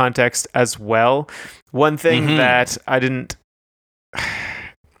sense in that context as well. One thing that I didn't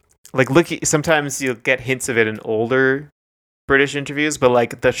like sometimes you'll get hints of it in older British interviews, but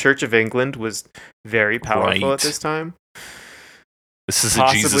like the Church of England was very powerful at this time. This is a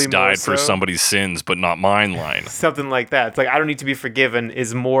Jesus died for somebody's sins, but not mine line. Something like that. It's like, I don't need to be forgiven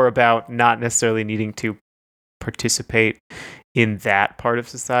is more about not necessarily needing to participate in that part of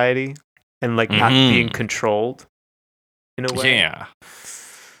society and like not being controlled in a way. Yeah.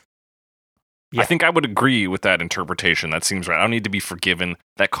 I think I would agree with that interpretation. That seems right. I don't need to be forgiven.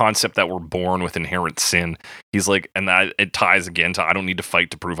 That concept that we're born with inherent sin. He's like, and that it ties again to I don't need to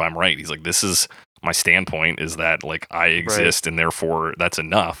fight to prove I'm right. He's like, this is my standpoint is that like I exist and therefore that's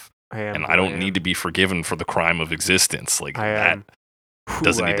enough. And I don't need to be forgiven for the crime of existence. Like that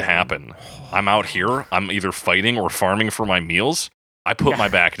doesn't need to happen. I'm out here. I'm either fighting or farming for my meals. I put my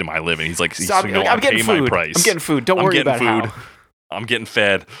back into my living. He's like, so I'm getting food. My price. I'm getting food. Don't worry about food. How. I'm getting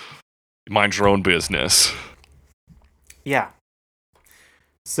fed. Mind your own business. Yeah.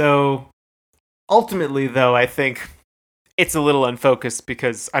 So ultimately, though, I think it's a little unfocused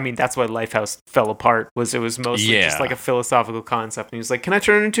because, I mean, that's why Lifehouse fell apart. It was mostly just like a philosophical concept. And he was like, can I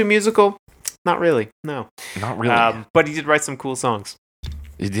turn it into a musical? Not really. No. Not really. But he did write some cool songs.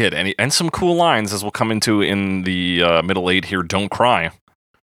 He did. And some cool lines, as we'll come into in the middle eight here. Don't cry.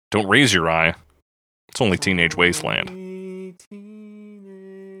 Don't raise your eye. It's only Teenage Wasteland.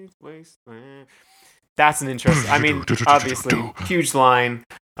 That's an interesting. I mean, obviously, huge line.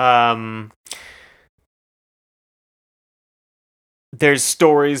 There's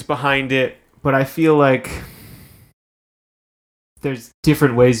stories behind it, but I feel like there's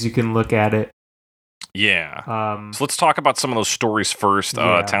different ways you can look at it. Yeah. So let's talk about some of those stories first.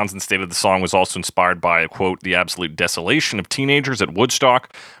 Townsend stated the song was also inspired by, quote, the absolute desolation of teenagers at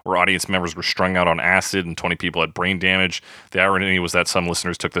Woodstock, where audience members were strung out on acid and 20 people had brain damage. The irony was that some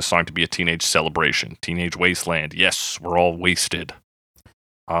listeners took this song to be a teenage celebration. Teenage Wasteland. Yes, we're all wasted.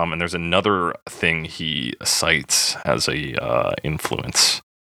 And there's another thing he cites as a influence.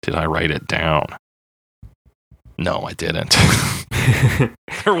 Did I write it down? No, I didn't.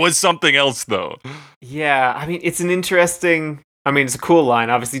 There was something else, though. Yeah, I mean, it's a cool line.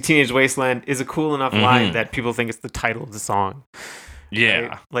 Obviously, Teenage Wasteland is a cool enough line that people think it's the title of the song. Yeah.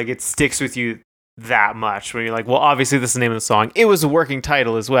 Right? Like, it sticks with you that much when you're like, well, obviously, this is the name of the song. It was a working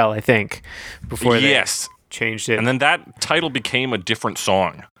title as well, I think, before they changed it. And then that title became a different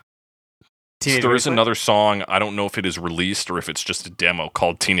song. There is another song, I don't know if it is released or if it's just a demo,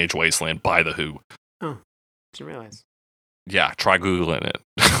 called Teenage Wasteland by The Who. Oh, didn't realize. Yeah, try Googling it.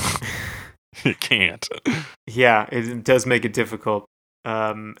 You can't. Yeah, it does make it difficult.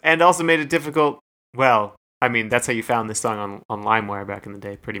 And also made it difficult, well, I mean, that's how you found this song on LimeWire back in the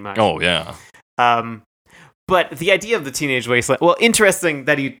day, pretty much. Oh, yeah. But the idea of the Teenage Wasteland, well, interesting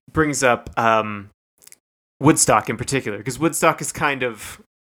that he brings up Woodstock in particular, because Woodstock is kind of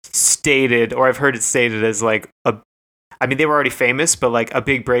stated, or I've heard it stated as like I mean, they were already famous, but like a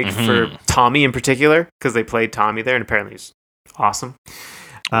big break for Tommy in particular, because they played Tommy there, and apparently he's awesome.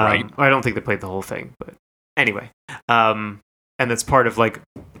 Right. I don't think they played the whole thing, but anyway. And that's part of like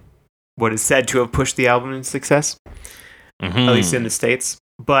what is said to have pushed the album into success, at least in the States.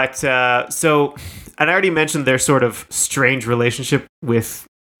 But so, and I already mentioned their sort of strange relationship with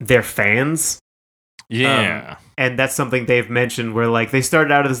their fans. Yeah. And that's something they've mentioned where like they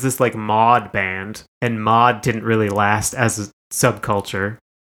started out as this like mod band, and mod didn't really last as a subculture.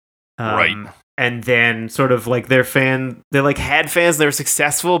 Right. And then sort of like they like had fans, they were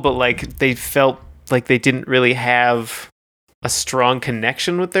successful, but like they felt like they didn't really have a strong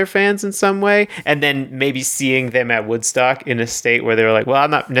connection with their fans in some way. And then maybe seeing them at Woodstock in a state where they were like, well, I'm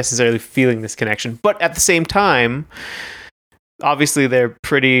not necessarily feeling this connection. But at the same time, obviously they're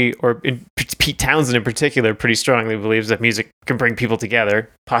Pete Townsend in particular pretty strongly believes that music can bring people together,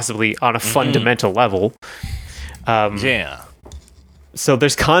 possibly on a fundamental level. Yeah. So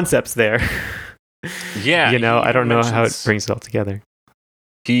there's concepts there. Yeah. I don't know how it brings it all together.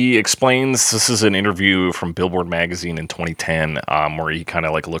 He explains, this is an interview from Billboard magazine in 2010, where he kind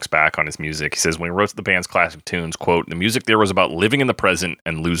of like looks back on his music. He says, when he wrote the band's classic tunes, quote, the music there was about living in the present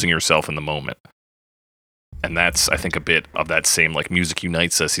and losing yourself in the moment. And that's, I think, a bit of that same, like, music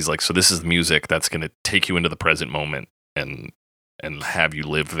unites us. He's like, so this is the music that's going to take you into the present moment and have you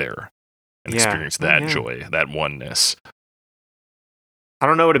live there and experience that joy, that oneness. I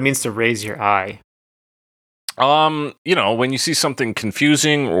don't know what it means to raise your eye. When you see something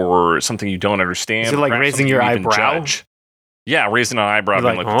confusing or something you don't understand. Is it like raising your eyebrow? Yeah, raising an eyebrow, You're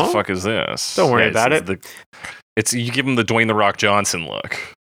being like, like, what huh? the fuck is this? Don't worry Yeah, about it. It's you give him the Dwayne the Rock Johnson look.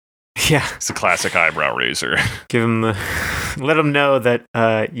 Yeah, It's a classic eyebrow raiser. give them let them know that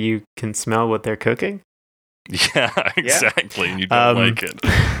you can smell what they're cooking. Yeah, exactly. And you don't like it.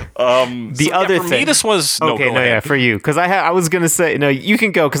 The other for me, thing. this was Okay, go ahead. for you, because I was gonna say no. You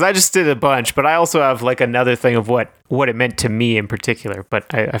can go because I just did a bunch, but I also have like another thing of what it meant to me in particular.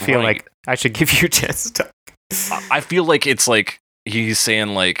 But I feel Right. like I should give you a chance to talk. I feel like it's like he's saying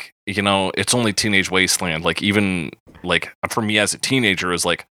like, you know, it's only Teenage Wasteland. Like even like for me as a teenager is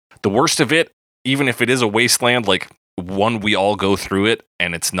like the worst of it, even if it is a wasteland, like one, we all go through it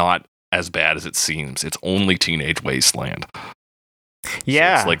and it's not as bad as it seems. It's only Teenage Wasteland.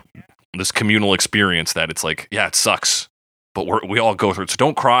 Yeah, So it's like this communal experience that it's like, yeah, it sucks, but we all go through it. So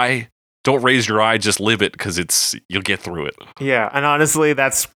don't cry. Don't raise your eye. Just live it because you'll get through it. yeah, and honestly,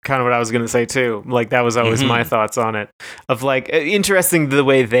 that's kind of what I was gonna say too. Like that was always my thoughts on it. Of like interesting the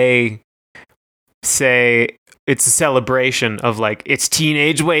way they say it's a celebration of like it's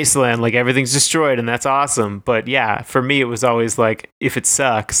Teenage Wasteland, like everything's destroyed and that's awesome. But yeah, for me, it was always like if it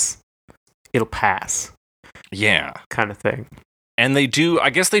sucks, it'll pass, Yeah. kind of thing. And I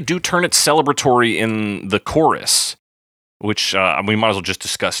guess they do turn it celebratory in the chorus, which we might as well just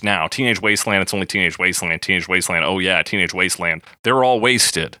discuss now. Teenage Wasteland, it's only Teenage Wasteland. Teenage Wasteland, oh yeah, Teenage Wasteland. They're all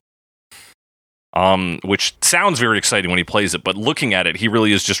wasted. Which sounds very exciting when he plays it, but looking at it, he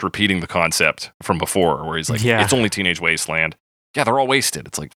really is just repeating the concept from before, where he's like, Yeah. it's only Teenage Wasteland. Yeah, they're all wasted.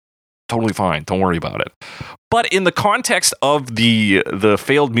 It's like, totally fine. Don't worry about it. But in the context of the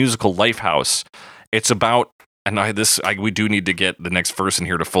failed musical Lifehouse, it's about, and we do need to get the next verse in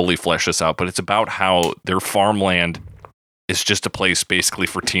here to fully flesh this out, but it's about how their farmland is just a place basically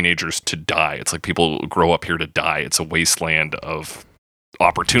for teenagers to die. It's like people grow up here to die. It's a wasteland of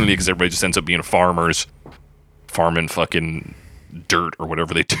opportunity because everybody just ends up being farmers, farming fucking dirt or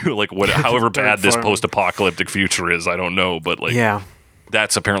whatever they do. Like however Dirt bad this farming. post-apocalyptic future is, I don't know, but like Yeah,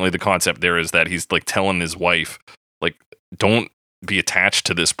 that's apparently the concept there, is that he's like telling his wife, like, don't be attached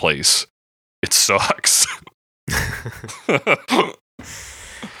to this place. It sucks.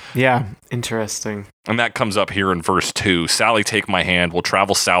 yeah, interesting. And that comes up here in verse 2. Sally, take my hand. We'll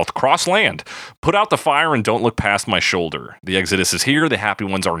travel south, cross land. Put out the fire and don't look past my shoulder. The exodus is here. The happy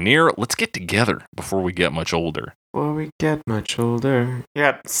ones are near. Let's get together before we get much older. Before we get much older.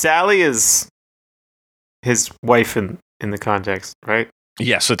 Yeah, Sally is his wife in the context, right?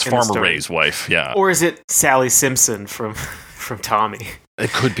 Yeah, so it's In the Farmer story. Ray's wife. Yeah. Or is it Sally Simpson from Tommy,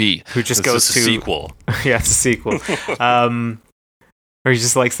 It could be. who just It's goes a to sequel. Yeah, it's a sequel. Or he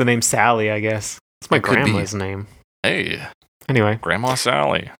just likes the name Sally, I guess. It's my It could be. grandma's name. Hey, Anyway, Grandma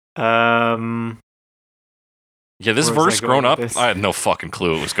Sally. yeah, Yeah, this Where was I verse going growing with up, this? I had no fucking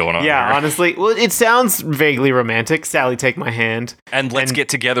clue what was going on. here. honestly, well, it sounds vaguely romantic. Sally, take my hand. And let's and- get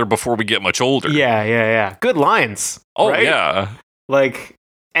together before we get much older. Yeah. Good lines. Oh, right? yeah. Like,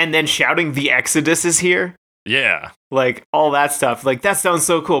 and then shouting, "The Exodus is here." Yeah. Like all that stuff. Like that sounds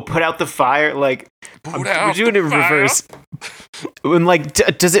so cool. Put out the fire. Like we're doing it in reverse. And like,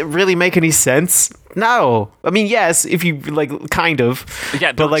 does it really make any sense? No. I mean, yes, if you like, kind of.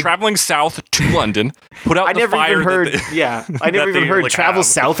 Yeah, they're like- traveling south to London. Put out I the never fire. even heard. that they- Yeah, I never that even they, heard like, travel have.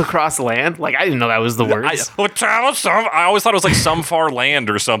 south across land. Like I didn't know that was the words. Travel some. I always thought it was like some far land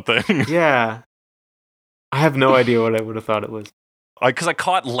or something. Yeah, I have no idea what I would have thought it was. Because I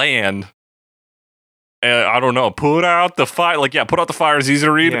caught land. And I don't know. Put out the fire. Like, yeah, put out the fire is easy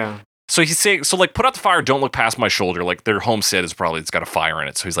to read. Yeah, So he's saying, like, put out the fire. Don't look past my shoulder. Like, their homestead is probably, it's got a fire in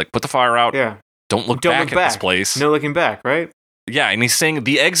it. So he's like, put the fire out. yeah. Don't look Don't back look at back. this place. No looking back, right? Yeah, and he's saying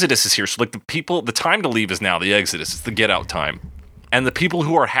the exodus is here. So, like, the time to leave is now. The exodus. It's the get out time. And the people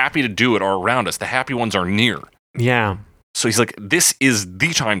who are happy to do it are around us. The happy ones are near. Yeah. So he's like, this is the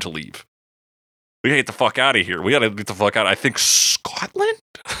time to leave. We gotta get the fuck out of here. We gotta get the fuck out. I think Scotland?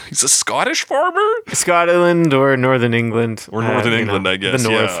 He's a Scottish farmer? Scotland or Northern England. Or Northern England, I guess, The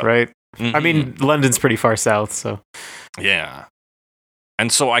north, yeah. right? I Mhm. mean, London's pretty far south, so. Yeah.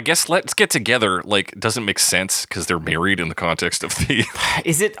 And so I guess let's get together, like, doesn't make sense because they're married in the context of the.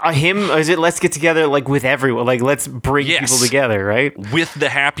 Is it him? Or is it let's get together like with everyone? Like let's bring Yes. people together, right? With the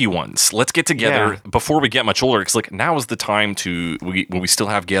happy ones. Let's get together before we get much older. Because, like, now is the time when we still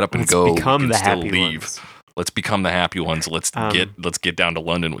have get up and Let's go. we become can the still happy leave. ones. Let's become the happy ones. Let's Um, get down to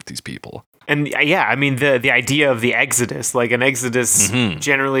London with these people. And yeah, I mean the idea of the exodus, like an exodus Mhm.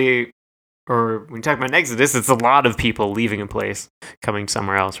 generally, or when you talk about an exodus, it's a lot of people leaving a place, coming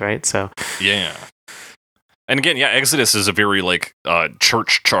somewhere else, right? So Yeah. And again, yeah, Exodus is a very, like,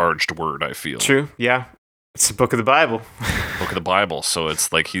 church-charged word, I feel. true, yeah, it's the book of the Bible. book of the Bible. So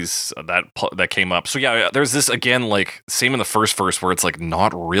it's like that came up. So yeah, there's this again, like same in the first verse where it's like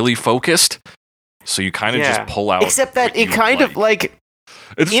not really focused. So you kind of just pull out. Except that it kind of like,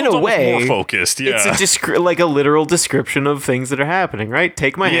 it's in a way, more focused. Yeah, it's like a literal description of things that are happening. Right?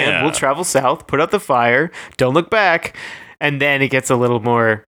 Take my hand. We'll travel south. Put out the fire. Don't look back. And then it gets a little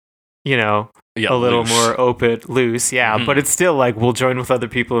more, a little more open, loose. Yeah, but it's still like we'll join with other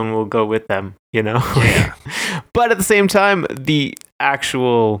people and we'll go with them. Yeah. But at the same time, the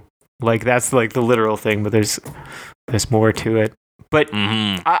actual that's like the literal thing. But there's more to it. But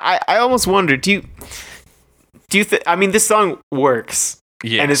I almost wonder, do you think, I mean, this song works.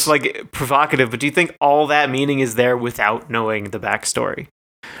 Yes. And it's like provocative, but do you think all that meaning is there without knowing the backstory?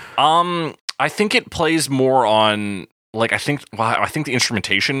 I think it plays more on, like, I think the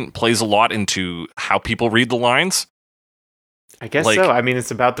instrumentation plays a lot into how people read the lines. I guess so. I mean,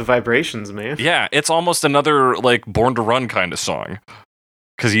 it's about the vibrations, man. Yeah, it's almost another, like, Born to Run kind of song.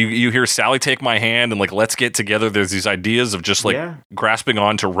 Because you hear Sally Take My Hand and like Let's Get Together. There's these ideas of just like grasping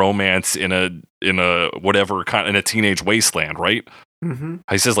onto romance in a whatever kind in a teenage wasteland, right? Mm-hmm.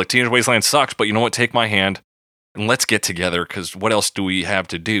 He says like teenage wasteland sucks, but you know what? Take my hand and let's get together. Because what else do we have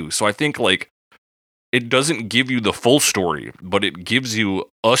to do? So I think like it doesn't give you the full story, but it gives you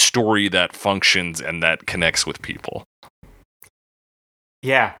a story that functions and that connects with people.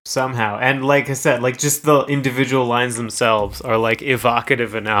 Yeah, somehow. And like I said, like just the individual lines themselves are like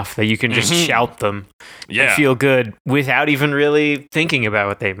evocative enough that you can just shout them and feel good without even really thinking about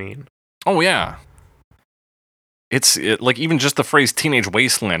what they mean. Oh, yeah. It's like even just the phrase teenage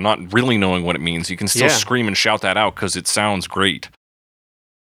wasteland, not really knowing what it means. You can still scream and shout that out because it sounds great.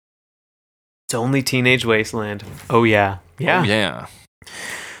 It's only teenage wasteland. Oh, yeah. Yeah. Oh, yeah.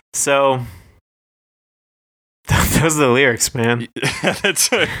 So... those are the lyrics, man.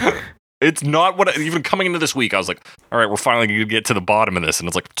 It's not what even coming into this week. I was like, all right, we're finally going to get to the bottom of this, and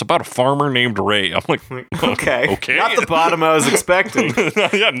it's like it's about a farmer named Ray. I'm like, okay, not the bottom I was expecting.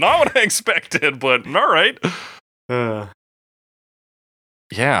 Yeah, not what I expected, but all right.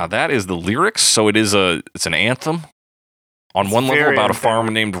 Yeah, that is the lyrics. So it's an anthem. On one level about a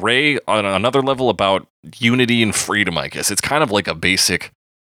farmer named Ray. On another level about unity and freedom. I guess it's kind of like a basic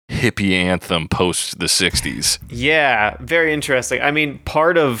hippie anthem post the 60s. Yeah, very interesting. I mean,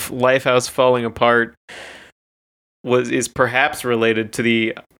 part of Lifehouse Falling Apart is perhaps related to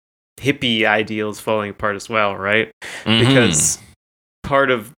the hippie ideals falling apart as well, right? Mm-hmm. Because part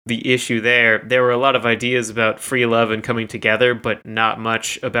of the issue there were a lot of ideas about free love and coming together, but not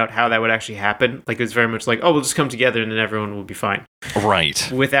much about how that would actually happen. Like it was very much like, oh, we'll just come together and then everyone will be fine. Right.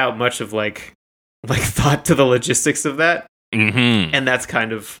 Without much of like thought to the logistics of that. Mm-hmm. And that's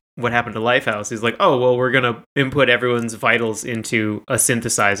kind of what happened to Lifehouse. He's like, oh, well, we're going to input everyone's vitals into a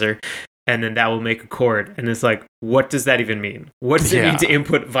synthesizer, and then that will make a chord. And it's like, what does that even mean? What does it mean to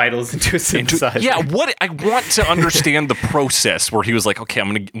input vitals into a synthesizer? What I want to understand the process where he was like, okay,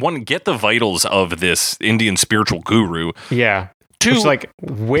 I'm going to get the vitals of this Indian spiritual guru. Yeah. Two, like,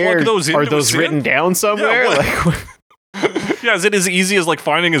 where are those written down somewhere? Yeah, yeah, is it as easy as like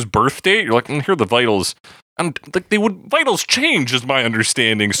finding his birth date? You're like, here are the vitals. And like vitals change is my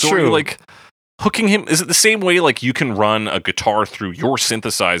understanding. So you're like hooking him. Is it the same way like you can run a guitar through your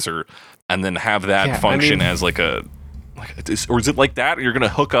synthesizer and then have that function as like or is it like that? You're gonna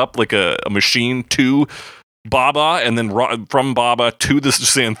hook up like a machine to Baba and then from Baba to the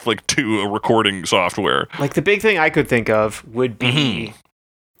synth like to a recording software. Like the big thing I could think of would be,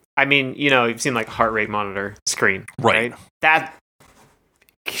 I mean, you've seen like a heart rate monitor screen, right? That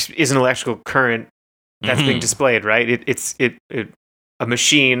is an electrical current that's being displayed, right? It's a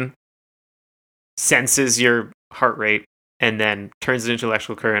machine senses your heart rate and then turns it into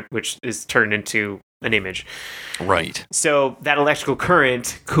electrical current, which is turned into an image. Right. So that electrical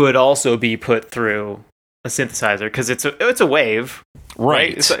current could also be put through a synthesizer because it's a wave,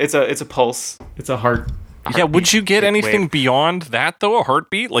 right? It's a pulse. It's a heart. Yeah, would you get anything beyond that though? A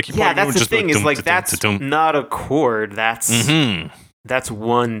heartbeat? Like that's the thing is like that's not a chord. That's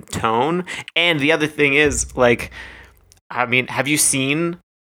one tone. And the other thing is, like, I mean, have you seen,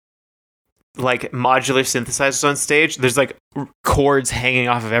 like, modular synthesizers on stage? There's, like, chords hanging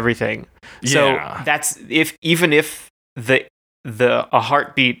off of everything. So that's, even if a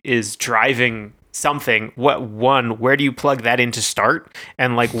heartbeat is driving something, where do you plug that in to start?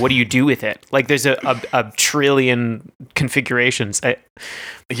 And, like, what do you do with it? Like, there's a trillion configurations.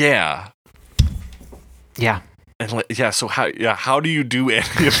 Yeah. Yeah. And so how do you do any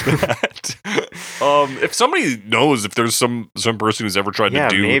of that? If somebody knows if there's some person who's ever tried to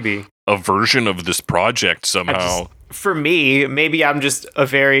do maybe a version of this project somehow. For me, maybe I'm just a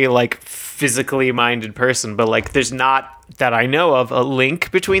very like physically minded person, but like there's not that I know of a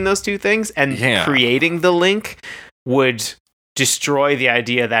link between those two things, and creating the link would destroy the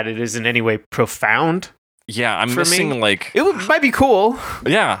idea that it is in any way profound. Yeah, I'm missing like might be cool.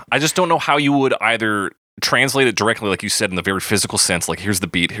 Yeah, I just don't know how you would either translate it directly, like you said, in the very physical sense, like here's the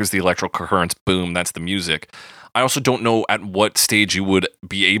beat, here's the electrical currents, boom, that's the music. I also don't know at what stage you would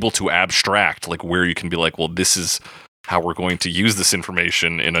be able to abstract, like where you can be like, well, this is how we're going to use this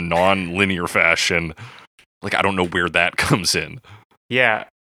information in a non-linear fashion. Like, I don't know where that comes in. Yeah,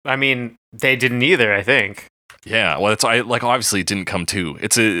 I mean, they didn't either, I think. Yeah, well, obviously it didn't come to.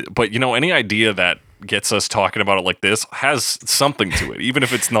 But any idea that gets us talking about it like this has something to it, even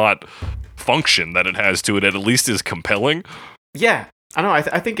if it's not function that it has to it, at least is compelling. Yeah, I know. I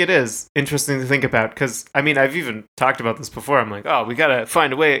think it is interesting to think about, because I mean, I've even talked about this before. I'm like, oh, we gotta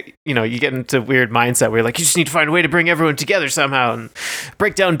find a way. You get into weird mindset where you're like, you just need to find a way to bring everyone together somehow and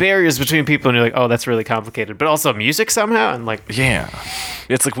break down barriers between people. And you're like, oh, that's really complicated. But also music somehow, and like, yeah,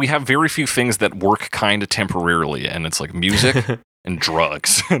 it's like we have very few things that work kind of temporarily, and it's like music and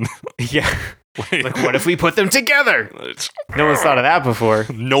drugs. Yeah. Like, what if we put them together? No one's thought of that before.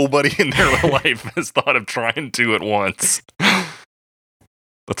 Nobody in their life has thought of trying to at once.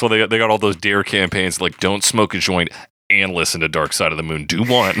 That's why they got all those DARE campaigns, like don't smoke a joint and listen to Dark Side of the Moon. Do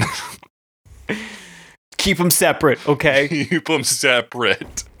one. Keep them separate, okay? Keep them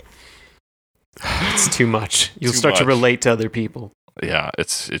separate. It's too much. You'll start to relate to other people. Yeah,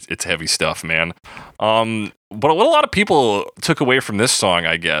 it's heavy stuff, man. But what a lot of people took away from this song,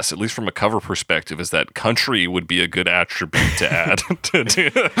 I guess, at least from a cover perspective, is that country would be a good attribute to add to this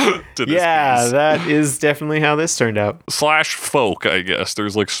piece. That is definitely how this turned out. / folk, I guess.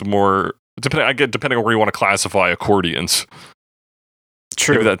 There's like some more depending on where you want to classify accordions.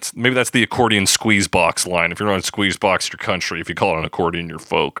 True. Maybe that's the accordion squeeze box line. If you're on squeeze box, you're country. If you call it an accordion, you're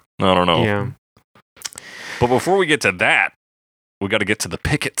folk. I don't know. Yeah. But before we get to that, we got to get to the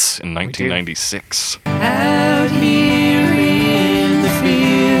Pickets in 1996. Out here in the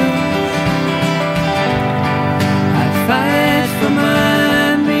field, I fight for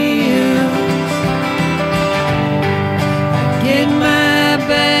my meals. I get my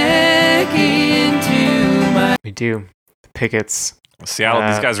back into my... We do. The Pickets. Seattle,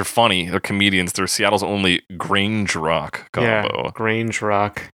 these guys are funny. They're comedians. They're Seattle's only Grange rock combo. Yeah, Grange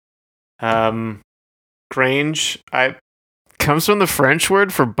rock. Grange, comes from the French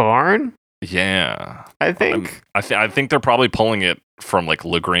word for barn. Yeah, I think. I think they're probably pulling it from like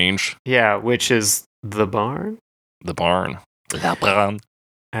Lagrange. Yeah, which is the barn. The barn. La barn.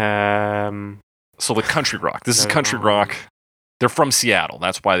 So the country rock. This is country rock. They're from Seattle.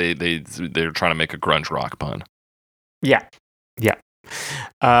 That's why they're trying to make a grunge rock pun. Yeah.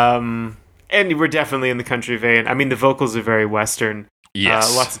 And we're definitely in the country vein. I mean, the vocals are very Western.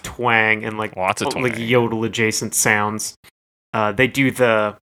 Yes. Lots of twang and like lots of twang. Like yodel adjacent sounds. They do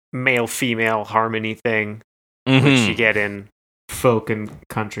the male-female harmony thing, which you get in folk and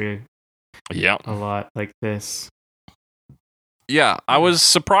country. Yeah. A lot like this. Yeah, I was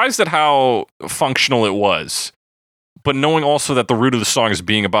surprised at how functional it was. But knowing also that the root of the song is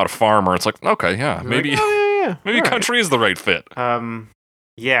being about a farmer, it's like, okay, yeah, maybe maybe all country is the right fit.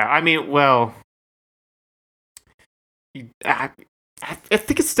 Yeah, I mean, well, I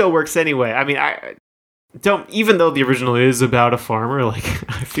think it still works anyway. I mean, I don't, even though the original is about a farmer, like,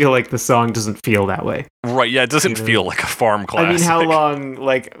 I feel like the song doesn't feel that way. Right, yeah, it doesn't feel like a farm classic. I mean, how long,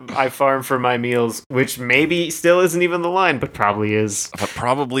 like, I farm for my meals, which maybe still isn't even the line, but probably is.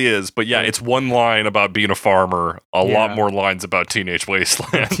 But yeah, it's one line about being a farmer, a lot more lines about Teenage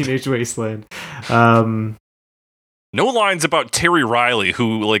Wasteland. Teenage Wasteland. No lines about Terry Riley,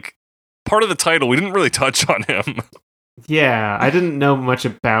 who, like, part of the title, we didn't really touch on him. Yeah, I didn't know much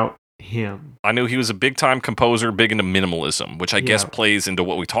about him. I knew he was a big-time composer, big into minimalism, which I guess plays into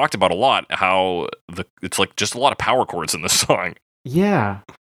what we talked about a lot, how it's like just a lot of power chords in this song. Yeah.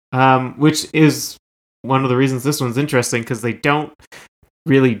 Which is one of the reasons this one's interesting, because they don't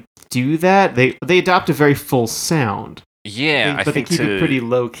really do that. They adopt a very full sound. Yeah, but they keep it pretty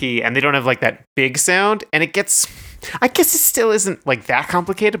low-key, and they don't have like that big sound, and it gets... I guess it still isn't like that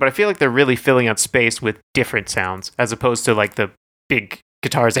complicated, but I feel like they're really filling out space with different sounds, as opposed to like the big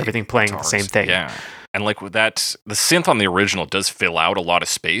guitars, everything playing the same thing. Yeah. And like with that, the synth on the original does fill out a lot of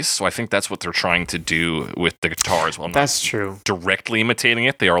space. So I think that's what they're trying to do with the guitars. Well, that's true. Directly imitating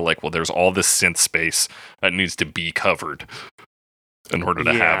it, they are like, well, there's all this synth space that needs to be covered in order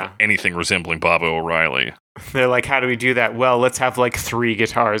to have anything resembling Baba O'Riley. They're like, how do we do that? Well, let's have like 3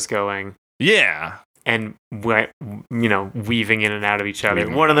 guitars going. Yeah. and weaving in and out of each other.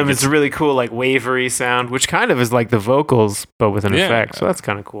 Weaving. One of them is a really cool like wavery sound, which kind of is like the vocals but with an Yeah. effect. So that's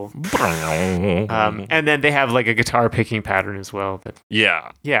kind of cool. And then they have like a guitar picking pattern as well.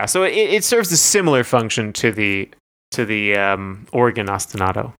 Yeah. So it serves a similar function to the organ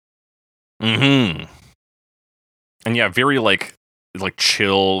ostinato. Mm-hmm. And yeah, very like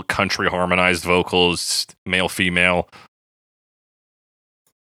chill country harmonized vocals, male female.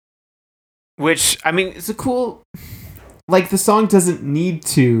 Which, I mean, it's a cool... Like, the song doesn't need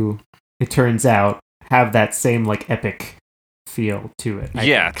to, it turns out, have that same, like, epic feel to it. I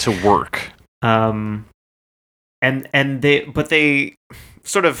think. To work. And they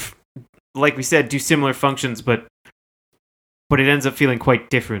sort of, like we said, do similar functions, but it ends up feeling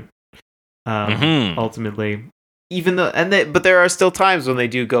quite different, ultimately. Even though... But there are still times when they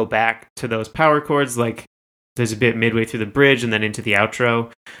do go back to those power chords, like, there's a bit midway through the bridge and then into the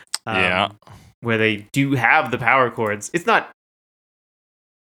outro. Where they do have the power chords. It's not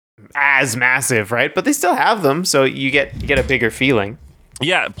as massive, right? But they still have them, so you get a bigger feeling.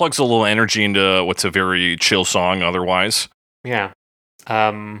 Yeah, it plugs a little energy into what's a very chill song otherwise. Yeah.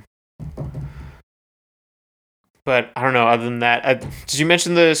 But I don't know, other than that, did you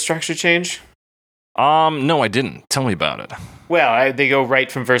mention the structure change? No, I didn't. Tell me about it. Well, they go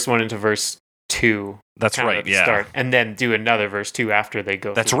right from verse 1 into verse 2. That's kind of right, at the yeah. start, and then do another verse 2 after they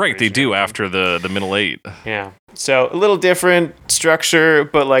go. That's through the right, they bridge do and everything. after the middle 8. Yeah. So a little different structure,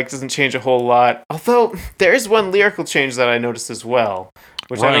 but like doesn't change a whole lot. Although there is one lyrical change that I noticed as well,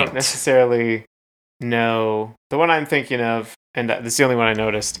 which I Right. don't necessarily know. The one I'm thinking of, and this is the only one I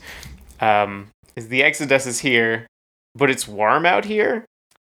noticed, is the Exodus is here, but it's warm out here.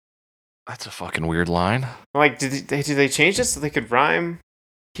 That's a fucking weird line. Like, did they change this so they could rhyme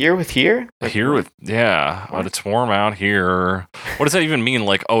here with here? Like, But it's warm out here. What does that even mean?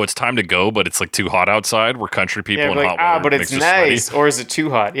 Like, oh, it's time to go, but it's like too hot outside. We're country people Yeah, and like, hot weather but makes it's us sweaty. nice, or is it too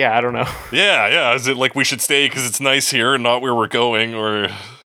hot? Yeah, I don't know. Yeah. Is it like we should stay because it's nice here and not where we're going, or?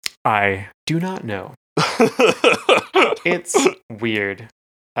 I do not know. It's weird.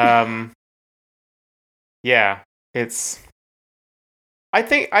 Yeah, it's. I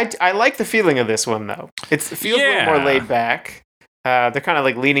think I like the feeling of this one though. It feels a little more Yeah. laid back. They're kind of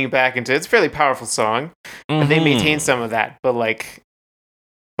like leaning back into it's a fairly powerful song, and they maintain some of that, but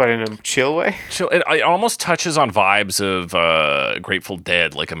in a chill way. So it almost touches on vibes of Grateful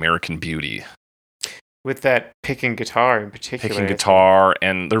Dead, like American Beauty. With that picking guitar in particular. Picking guitar,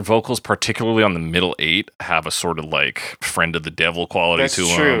 and their vocals, particularly on the middle 8, have a sort of like friend of the devil quality That's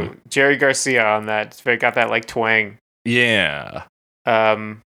to true. them. Jerry Garcia on that. It's got that like twang. Yeah.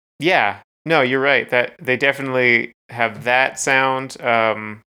 Yeah. No, you're right. That they definitely have that sound.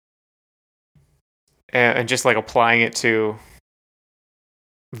 And just like applying it to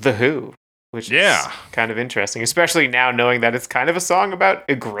The Who, which is kind of interesting, especially now knowing that it's kind of a song about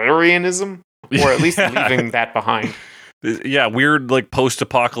agrarianism, or at least leaving that behind. Yeah, weird like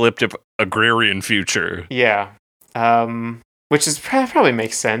post-apocalyptic agrarian future. Yeah. Which is probably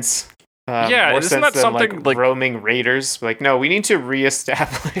makes sense. Yeah, more isn't sense that than, something like roaming raiders? Like, no, we need to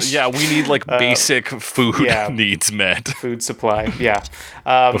reestablish. Yeah, we need like basic food needs met. Food supply, yeah.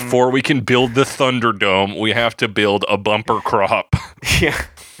 Before we can build the Thunderdome, we have to build a bumper crop. Yeah,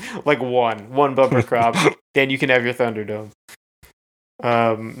 like one bumper crop, then you can have your Thunderdome.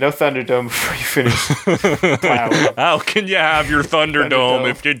 No Thunderdome before you finish plowing. How can you have your Thunderdome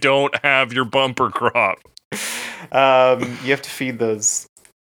if you don't have your bumper crop? You have to feed those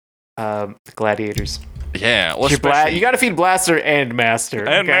gladiators. Yeah, well, you got to feed Blaster and Master.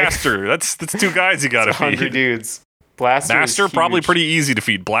 And Master. That's two guys you got to feed. 100 dudes. Blaster is probably huge. pretty easy to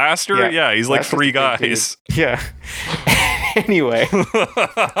feed. Blaster, yeah he's like Blaster's 3 a big guys. dude. Yeah. Anyway.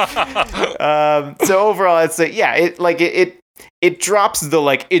 So overall, I'd say, it drops the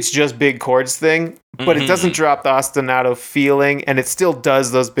like it's just big chords thing, but it doesn't drop the ostinato feeling, and it still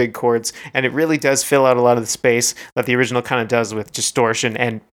does those big chords, and it really does fill out a lot of the space that the original kind of does with distortion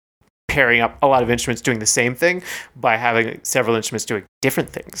and pairing up a lot of instruments doing the same thing by having several instruments doing different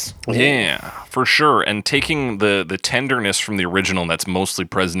things. Yeah, for sure. And taking the tenderness from the original that's mostly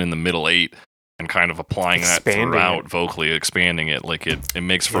present in the middle 8 and kind of applying that throughout, vocally expanding it, like it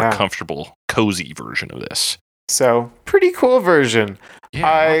makes for a comfortable, cozy version of this. So, pretty cool version. Yeah,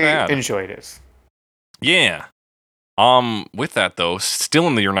 I enjoyed it. Yeah. With that though, still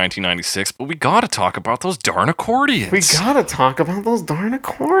in the year 1996, but we gotta talk about those darn accordions. We gotta talk about those darn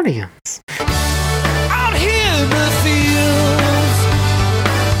accordions. Out here in the fields,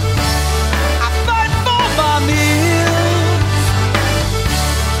 I fight for my meals.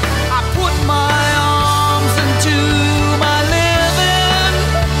 I put my arms into my living.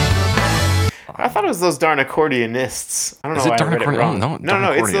 thought it was those darn accordionists. I don't know Is it why I darn read it accordion- wrong. oh, no, no,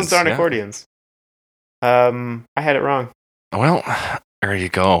 darn it's those darn accordions, accordions. I had it wrong. Well, there you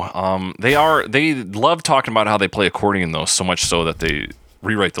go. They love talking about how they play accordion though, so much so that they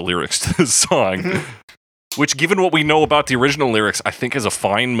rewrite the lyrics to this song. Which, given what we know about the original lyrics, I think is a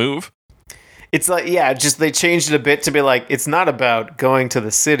fine move. It's like, yeah, just they changed it a bit to be like, it's not about going to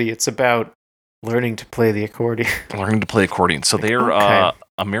the city, it's about learning to play the accordion. Learning to play accordion. So they're Okay.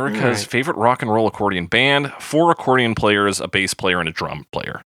 America's Right. favorite rock and roll accordion band. 4 accordion players, a bass player, and a drum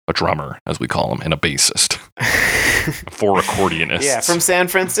player. A drummer, as we call them, and a bassist. 4 accordionists. Yeah, from San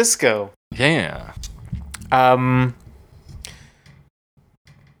Francisco. Yeah.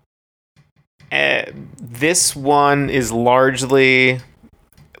 This one is largely...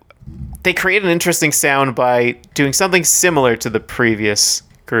 They create an interesting sound by doing something similar to the previous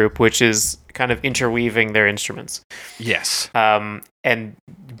group, which is kind of interweaving their instruments. Yes.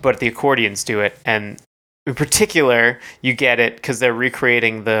 But the accordions do it, and in particular, you get it because they're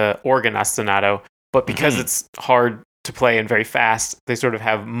recreating the organ ostinato, but because it's hard to play and very fast, they sort of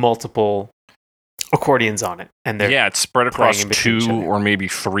have multiple accordions on it, and they're It's spread across playing in between each 2 other. or maybe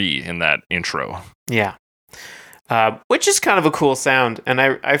 3 in that intro. Yeah. Which is kind of a cool sound, and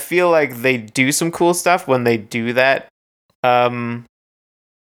I feel like they do some cool stuff when they do that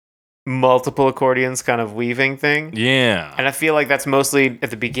multiple accordions kind of weaving thing. Yeah. And I feel like that's mostly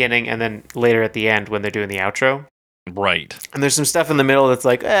at the beginning and then later at the end when they're doing the outro. Right. And there's some stuff in the middle that's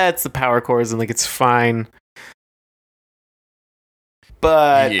like, it's the power chords and like it's fine.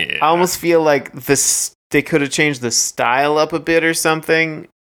 But Yeah. I almost feel like they could have changed the style up a bit or something.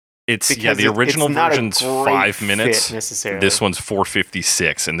 It's Because the original it's not a version's great 5 minutes. fit necessarily. This one's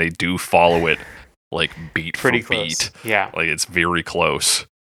 4:56, and they do follow it like beat pretty for close. beat. Yeah. Like it's very close.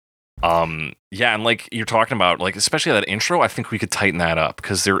 Yeah, and like you're talking about, like especially that intro, I think we could tighten that up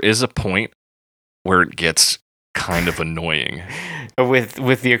because there is a point where it gets kind of annoying.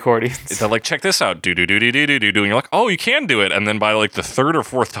 With the accordions. They're like, check this out, do do do do do do do do, and you're like, oh, you can do it, and then by like the 3rd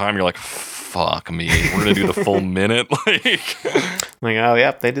or 4th time, you're like, fuck me, we're gonna do the full minute, like. Like, oh,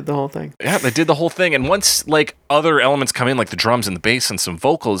 yep, they did the whole thing. Yeah, they did the whole thing, and once like other elements come in, like the drums and the bass and some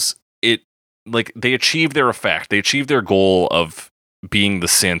vocals, it like they achieve their effect. They achieve their goal of being the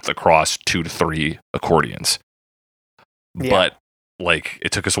synth across 2 to 3 accordions. Yeah. But like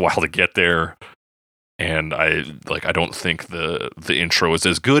it took us a while to get there, and I don't think the intro is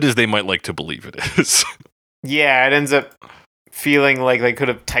as good as they might like to believe it is. Yeah, it ends up feeling like they could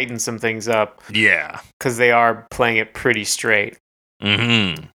have tightened some things up Yeah. because they are playing it pretty straight.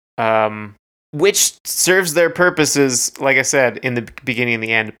 Mm-hmm. Which serves their purposes, like I said, in the beginning and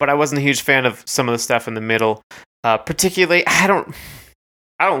the end. But I wasn't a huge fan of some of the stuff in the middle. Particularly, I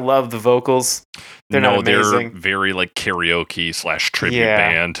don't love the vocals. They're not amazing. They're very like karaoke / tribute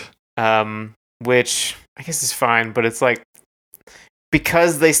Yeah. band. Which I guess is fine, but it's like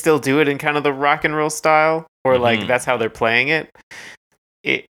because they still do it in kind of the rock and roll style, or like Mhm. that's how they're playing it.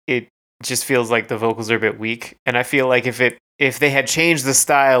 It just feels like the vocals are a bit weak, and I feel like if they had changed the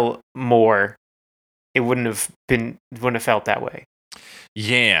style more, it wouldn't have felt that way.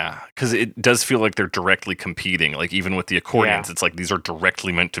 Yeah, because it does feel like they're directly competing. Like even with the accordions, it's like these are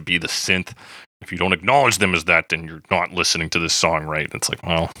directly meant to be the synth. If you don't acknowledge them as that, then you're not listening to this song right. It's like,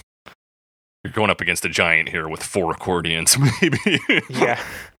 well, you're going up against a giant here with 4 accordions. Maybe, Yeah.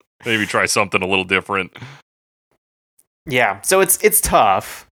 maybe try something a little different. Yeah. So it's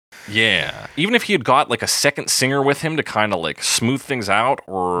tough. Yeah, even if he had got like a second singer with him to kind of like smooth things out,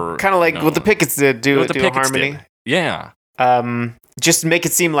 or Kind of like what the Pickets did, do what the a Pickets harmony. did. Yeah. Just make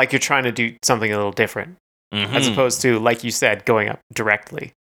it seem like you're trying to do something a little different, as Mhm. opposed to, like you said, going up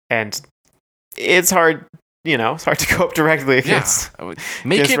directly. And it's hard, it's hard to go up directly against,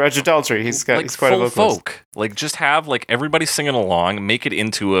 Make against it Roger Daltrey. He's quite full a vocalist. folk. Like just have like everybody singing along. Make it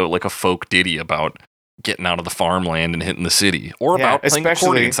into a folk ditty about getting out of the farmland and hitting the city, or Yeah, about playing especially-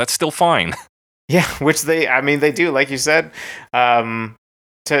 accordions. That's still fine. Yeah, which they do, like you said.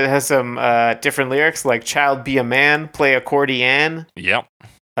 To have some different lyrics, like "Child, be a man, play accordion." Yep.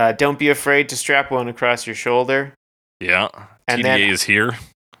 Don't be afraid to strap one across your shoulder. Yeah. And TDA then- is here.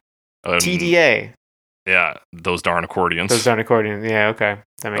 TDA, Yeah, those darn accordions. those darn accordions. Yeah, okay,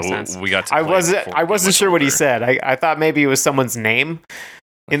 that makes sense. We got to. I play wasn't before we wasn't went sure what he over. said. I thought maybe it was someone's name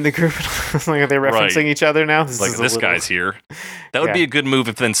in the group. Like, are they referencing Right. each other now? Like is a this little- guy's here. That would Yeah. be a good move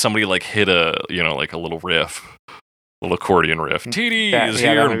if then somebody like hit a like a little riff, little accordion riff. TD That- is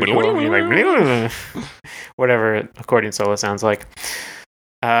yeah, here. that would be cool. You're like, whatever accordion solo sounds like.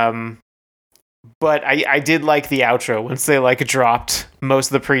 But I did like the outro once they like dropped most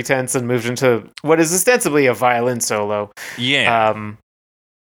of the pretense and moved into what is ostensibly a violin solo. Yeah.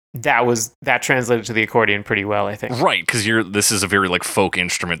 that translated to the accordion pretty well, I think. Right, because this is a very like folk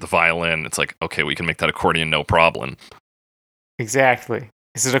instrument, the violin. It's like, okay, we can make that accordion no problem. Exactly.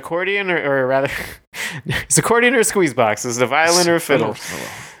 Is it accordion or rather, is accordion or a squeeze box? Is it a violin or a fiddle?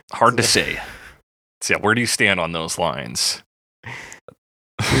 Hard to say. So yeah, where do you stand on those lines?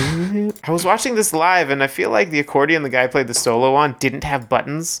 I was watching this live, and I feel like the accordion the guy played the solo on didn't have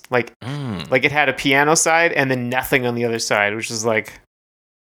buttons. Like it had a piano side and then nothing on the other side, which is like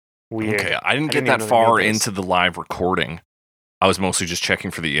weird. Okay, I didn't get that far into the live recording. I was mostly just checking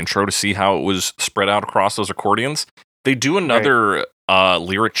for the intro to see how it was spread out across those accordions. They do another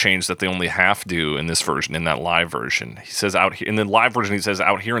lyric change that they only half do in this version, in that live version. He says out here in the live version, he says,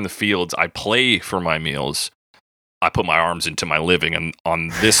 "Out here in the fields, I play for my meals. I put my arms into my living." And on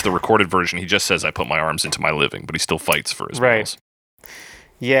this, the recorded version, he just says, "I put my arms into my living," but he still fights for his meals.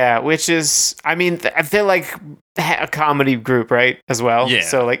 Yeah, which is, I mean, they're like a comedy group, right? As well. Yeah.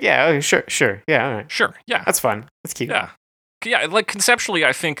 So like, yeah, okay, sure, yeah, all right, sure, yeah, that's fun. That's cute. Yeah. Like conceptually,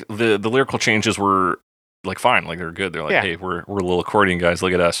 I think the lyrical changes were like fine, like they're good. They're like, hey, we're little accordion guys.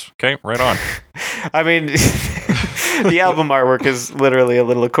 Look at us. Okay, right on. I mean, the album artwork is literally a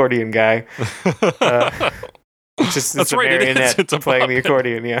little accordion guy. Just that's a right. marionette It's playing the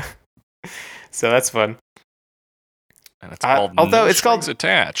accordion. Yeah. So that's fun. And it's called although No it's called Strings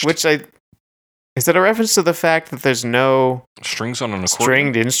Attached. Which is that a reference to the fact that there's no strings on an accordion,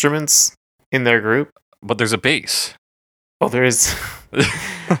 stringed instruments in their group? But there's a bass. Oh, there is.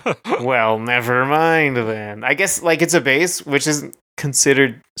 Well, never mind then. I guess like it's a bass, which isn't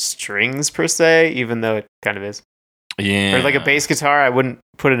considered strings per se, even though it kind of is. Yeah. Or like a bass guitar, I wouldn't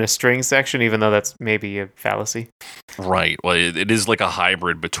put in a string section, even though that's maybe a fallacy. Right. Well, it is like a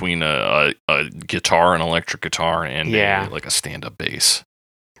hybrid between a guitar, an electric guitar, and like a stand-up bass.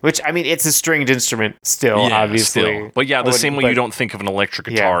 Which, I mean, it's a stringed instrument still, obviously. Still. But yeah, the same way you don't think of an electric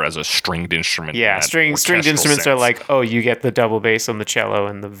guitar as a stringed instrument. Yeah, stringed instruments sense. are like, oh, you get the double bass on the cello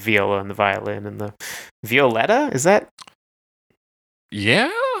and the viola and the violin and the violetta? Is that?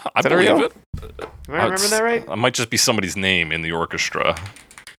 Yeah, I believe it. Am I remembering that right? It might just be somebody's name in the orchestra.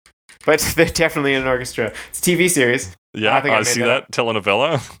 But they're definitely in an orchestra. It's a TV series. Yeah, I see that.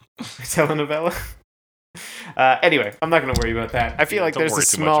 Telenovela. Telenovela. Anyway, I'm not going to worry about that. I feel like there's a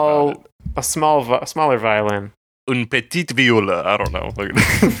smaller violin. Un petit viola. I don't know.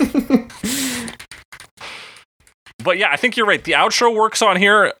 But yeah, I think you're right. The outro works on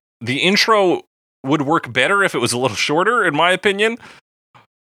here. The intro would work better if it was a little shorter, in my opinion.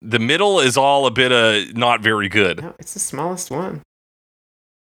 The middle is all a bit not very good. No, it's the smallest one.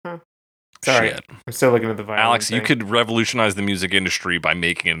 Huh. Sorry, Shit. I'm still looking at the violin. Alex, thing. you could revolutionize the music industry by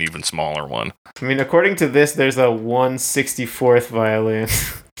making an even smaller one. I mean, according to this, there's a 1/64th violin,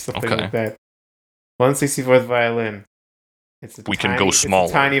 something like that. 1/64th violin. We can go smaller.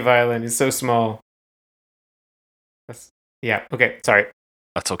 It's a tiny violin. It's so small. Yeah. Okay. Sorry.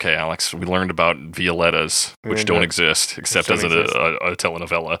 That's okay, Alex. We learned about violettas, which don't exist, except as a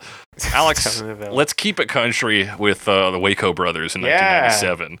telenovela. Alex, let's keep it country with the Waco Brothers in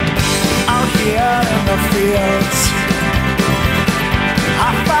 1997. Out here in the fields,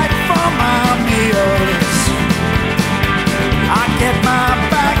 I fight for my meals. I get my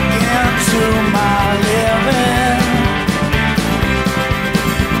back into my living.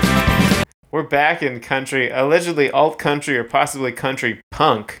 We're back in country, allegedly alt country or possibly country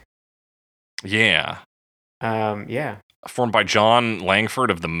punk. Yeah. Yeah. Formed by John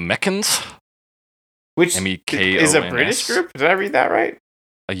Langford of the Meccans. Which M-E-K-O-N-S. is a British group? Did I read that right?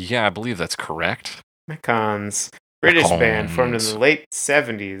 Yeah, I believe that's correct. Meccans. British band formed in the late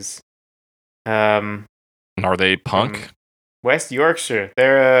 70s. And are they punk? West Yorkshire.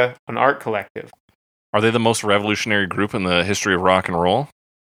 They're an art collective. Are they the most revolutionary group in the history of rock and roll?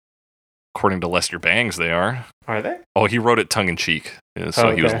 According to Lester Bangs, they are. Are they? Oh, he wrote it tongue-in-cheek,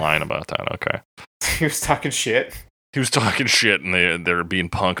 so he was lying about that. Okay. He was talking shit? He was talking shit, and they're being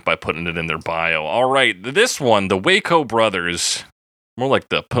punk by putting it in their bio. All right, this one, the Waco Brothers, more like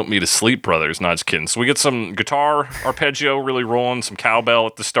the Put Me to Sleep Brothers. Not just kidding. So we get some guitar arpeggio really rolling, some cowbell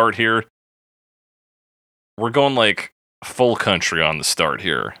at the start here. We're going like full country on the start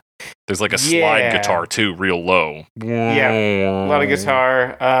here. There's like a slide guitar too, real low. Yeah, a lot of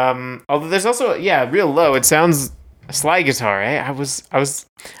guitar. Although there's also real low. It sounds a slide guitar. Eh?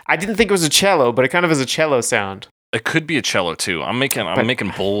 I didn't think it was a cello, but it kind of has a cello sound. It could be a cello too. I'm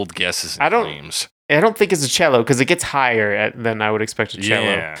making bold guesses and claims. I don't think it's a cello because it gets higher than I would expect a cello.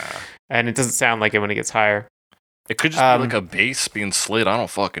 Yeah, and it doesn't sound like it when it gets higher. It could just be like a bass being slid. I don't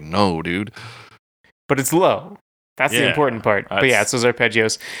fucking know, dude. But it's low. That's the important part. But yeah, it's those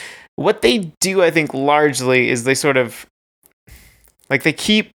arpeggios. What they do, I think, largely is they sort of like they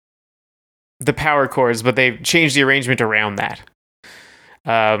keep the power chords, but they changed the arrangement around that.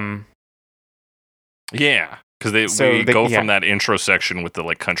 Yeah, because we go from that intro section with the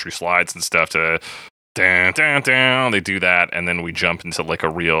like country slides and stuff to down, down, down. They do that, and then we jump into like a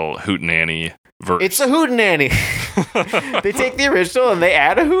real hootenanny verse. It's a hootenanny. They take the original and they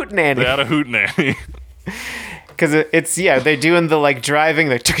add a hootenanny. They add a hootenanny. Because they're doing the like driving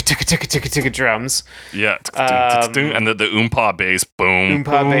the ticka drums. Yeah, and the oompa bass, boom,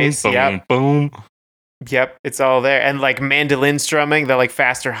 oompa bass, boom, yep. boom. Yep, it's all there, and like mandolin strumming, the like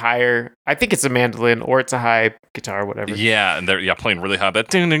faster, higher. I think it's a mandolin or it's a high guitar, whatever. Yeah, and they're playing really high.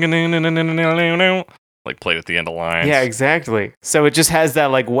 That like played at the end of lines. Yeah, exactly. So it just has that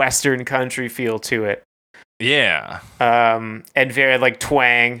like Western country feel to it. Yeah. And very like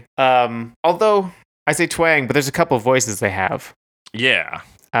twang. Although I say twang, but there's a couple of voices they have. Yeah.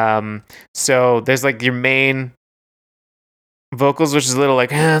 So there's like your main vocals, which is a little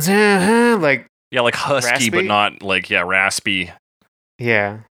like like like husky, raspy? but not like raspy.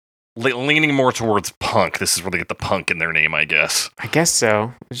 Yeah. Leaning more towards punk. This is where they get the punk in their name, I guess. I guess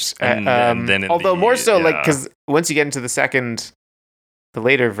so. And then although more so like yeah. because once you get into the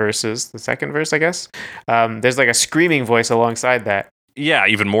later verses, the second verse, I guess, there's like a screaming voice alongside that. Yeah,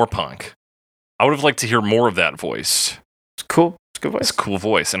 even more punk. I would have liked to hear more of that voice. It's cool. It's a good voice. It's a cool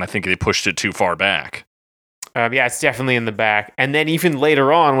voice, and I think they pushed it too far back. Yeah, it's definitely in the back. And then even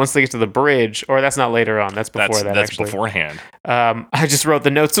later on, once they get to the bridge, or that's not later on, that's before that. That's actually. beforehand. I just wrote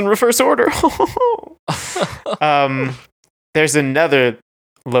the notes in reverse order. There's another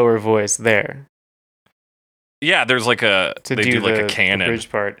lower voice there. Yeah, there's like a To they do like the a canon. bridge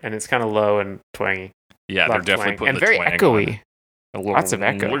part, and it's kind of low and twangy. Yeah, they're definitely putting and the very twang echoey. on. Lots of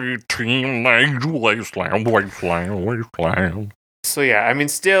echo. Wasteland. So yeah, I mean,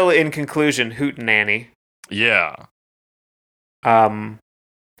 still in conclusion, hootenanny. Yeah.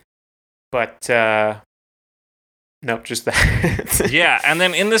 But nope, just that. Yeah, and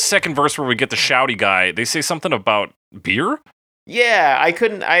then in this second verse where we get the shouty guy, they say something about beer? Yeah,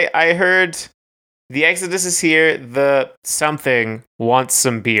 I heard the Exodus is here, the something wants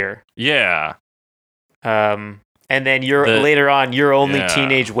some beer. Yeah. And then later on, you're only Yeah.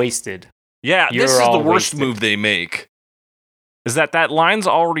 teenage wasted. Yeah, You're this is the all worst wasted. move they make. Is that line's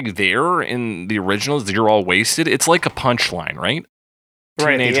already there in the originals? You're all wasted. It's like a punchline, right?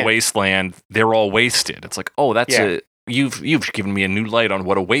 Right at the Teenage end. wasteland. They're all wasted. It's like, oh, that's Yeah. you've given me a new light on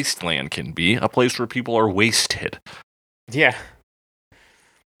what a wasteland can be. A place where people are wasted. Yeah.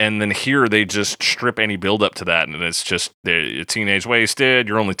 And then here they just strip any build up to that, and it's just you're teenage wasted.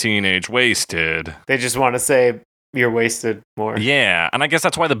 You're only teenage wasted. They just want to say you're wasted more. Yeah, and I guess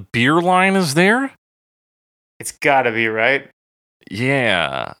that's why the beer line is there. It's gotta be, right?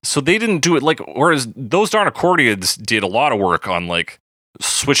 Yeah. So they didn't do it like, whereas those darn accordions did a lot of work on like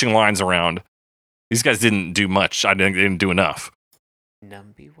switching lines around. These guys didn't do much. I think they didn't do enough.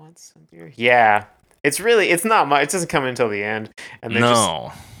 Numby wants some beer. Yeah. It's not much. It doesn't come until the end. And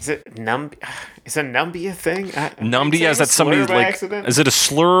No. Is it Numby? Is a Numby a thing? Numby, is that somebody by like, accident? is it a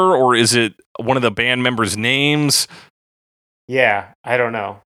slur or is it one of the band members' names? Yeah, I don't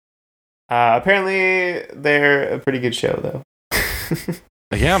know. Apparently, they're a pretty good show, though.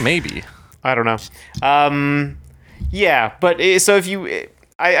 Yeah, maybe. I don't know. Yeah, but so if you,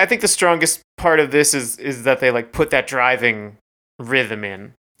 I think the strongest part of this is that they like put that driving rhythm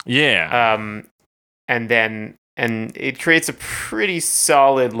in. Yeah. And it creates a pretty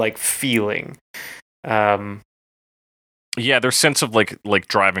solid like feeling. Yeah, their sense of like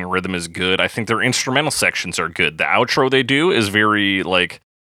driving rhythm is good. I think their instrumental sections are good. The outro they do is very like,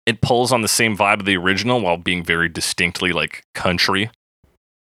 it pulls on the same vibe of the original while being very distinctly like country.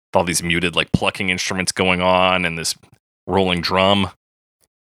 With all these muted like plucking instruments going on and this rolling drum.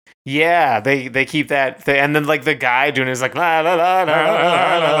 Yeah, they keep that, and then like the guy doing his like la la la la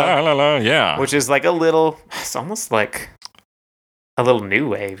la la, la, yeah, which is like it's almost like a little new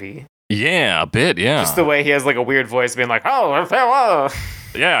wavy. Yeah, a bit, yeah. Just the way he has like a weird voice being like, oh, farewell.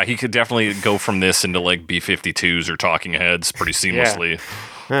 Yeah, he could definitely go from this into like B-52s or Talking Heads pretty seamlessly.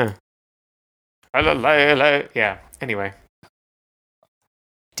 Huh. Yeah, anyway.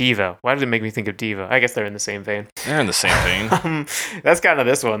 Devo. Why did it make me think of Devo? I guess they're in the same vein. They're in the same vein. That's kind of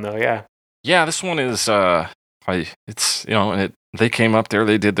this one, though, yeah. Yeah, this one is, it's, they came up there,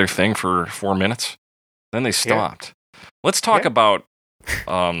 they did their thing for 4 minutes, then they stopped. Let's talk about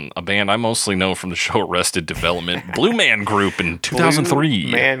a band I mostly know from the show Arrested Development, Blue Man Group in 2003.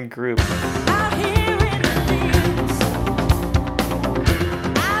 Blue Man Group.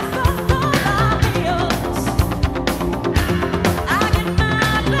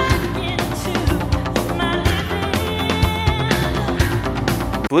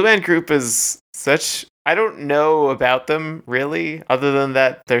 Blue Man Group is such. I don't know about them really, other than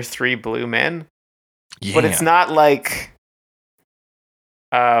that they're three blue men. Yeah. But it's not like,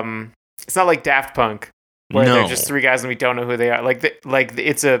 it's not like Daft Punk, where they're just three guys and we don't know who they are.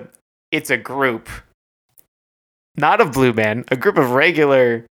 It's a group, not of blue men, a group of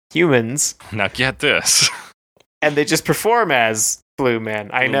regular humans, Now get this. and they just perform as blue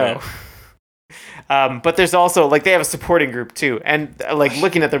men. I Blue know. But there's also like they have a supporting group too, and like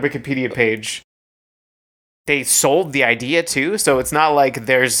looking at their Wikipedia page, they sold the idea too, so it's not like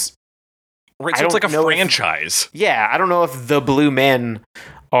there's. Right, I so it's don't like a know if- franchise. Yeah, I don't know if the Blue Men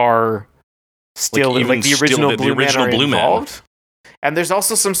are still Like, even like the still original the Blue original Men are Blue Men. involved. And there's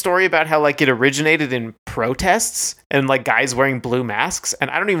also some story about how like it originated in protests and like guys wearing blue masks, and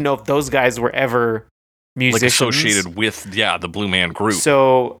I don't even know if those guys were ever Like musicians associated with, the Blue Man Group.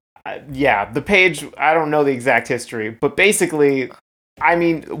 So the page, I don't know the exact history, but basically, I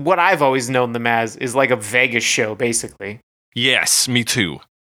mean, what I've always known them as is like a Vegas show, basically. Yes, me too.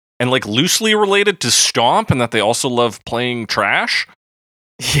 And like loosely related to Stomp, and that they also love playing trash.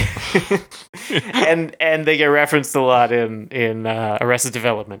 and they get referenced a lot in Arrested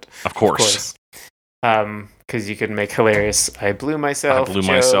Development, Of course. because you can make hilarious "I blew myself." I blew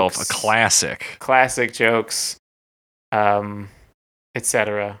myself. A jokes, classic jokes,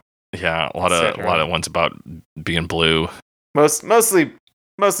 etc. Yeah, a lot of ones about being blue. Mostly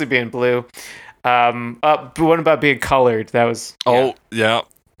being blue. But one about being colored. That was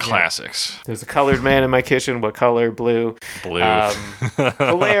classics. There's a colored man in my kitchen. What color? Blue. Blue.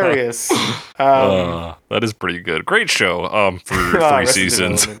 Hilarious. That is pretty good. Great show. For 3 Arrested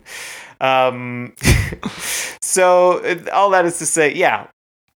seasons. Development. So all that is to say, yeah.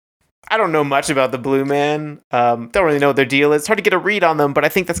 I don't know much about the Blue Man. Don't really know what their deal is. It's hard to get a read on them, but I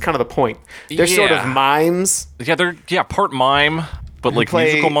think that's kind of the point. They're sort of mimes. Yeah, they're part mime, but like play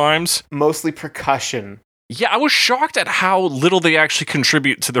musical mimes. Mostly percussion. Yeah, I was shocked at how little they actually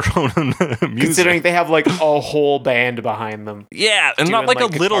contribute to their own music. Considering they have like a whole band behind them. Yeah, and not doing, like a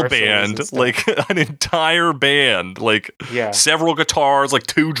like, little guitar solos and band, stuff. like an entire band, like Yeah. several guitars, like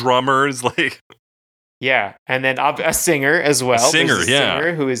 2 drummers, like Yeah, and then a singer as well. A singer, There's a yeah.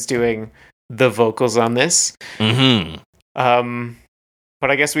 singer who is doing the vocals on this. mm-hmm. But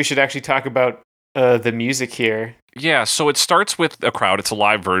I guess we should actually talk about the music here. Yeah, so it starts with a crowd. It's a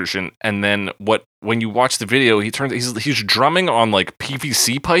live version, and then when you watch the video, he's drumming on like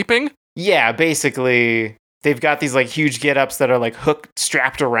PVC piping. Yeah, basically they've got these like huge get-ups that are like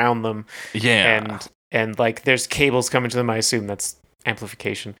strapped around them. Yeah, And like there's cables coming to them. I assume that's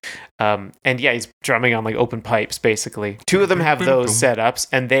amplification. And yeah, he's drumming on like open pipes basically. 2 of them have those setups,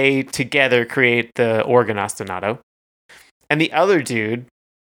 and they together create the organ ostinato. And the other dude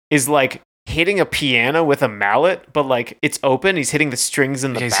is like hitting a piano with a mallet, but like it's open. He's hitting the strings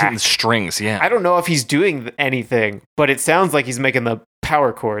in the he's back. hitting the strings. Yeah, I don't know if he's doing anything, but it sounds like he's making the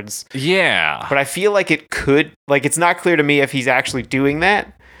power chords. yeah. But I feel like it's not clear to me if he's actually doing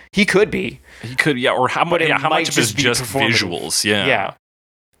that. He could be. He could, yeah, or how much? But it Yeah, how might much of it is just be just performative. visuals? Yeah, Yeah.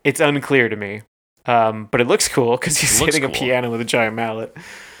 It's unclear to me. But it looks cool because he's It looks hitting a cool. piano with a giant mallet.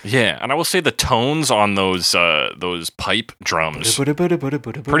 yeah. And I will say the tones on those pipe drums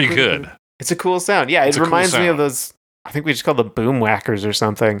pretty good. It's a cool sound. Yeah, It's it a cool reminds me of sound. those. I think we just called them boom whackers or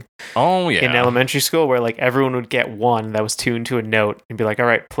something Oh yeah, in elementary school, where like everyone would get one that was tuned to a note and be like, "All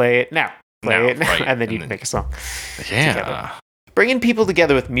right, play it now, Now, it now," right, and then and you'd then- make a song. yeah. together. Bringing people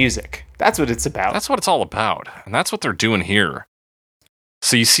together with music. That's what it's about. That's what it's all about, and that's what they're doing here.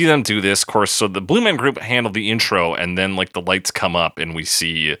 So you see them do this, of course. So the Blue Man Group handled the intro, and then like the lights come up, and we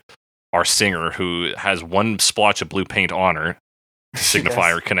see our singer who has one splotch of blue paint on her to signify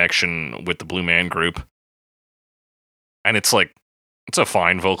Yes. her connection with the Blue Man Group. And it's a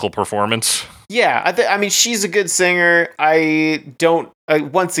fine vocal performance. Yeah, I mean, she's a good singer. I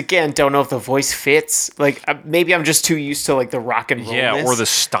once again don't know if the voice fits. Like, maybe I'm just too used to like the rock and roll. Yeah, or the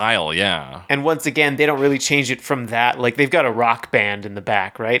style, yeah. And once again, they don't really change it from that. Like, they've got a rock band in the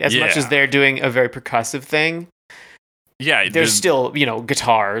back, right? As much Yeah. as they're doing a very percussive thing, Yeah, there's still,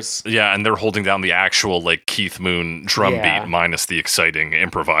 guitars. yeah, and they're holding down the actual like Keith Moon drum Yeah. beat minus the exciting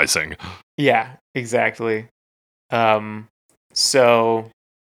improvising. Yeah, exactly. So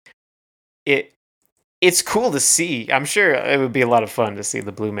it's cool to see. I'm sure it would be a lot of fun to see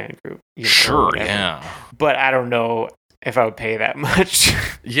the Blue Man Group. or Sure, whatever. yeah. But I don't know if I would pay that much.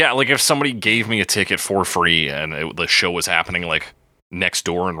 Yeah, like if somebody gave me a ticket for free and the show was happening like next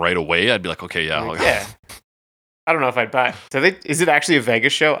door and right away, I'd be like, okay, yeah. Like, yeah. I don't know if I'd buy. Is it actually a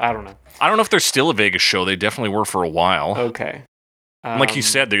Vegas show? I don't know. I don't know if there's still a Vegas show. They definitely were for a while. Okay. And like you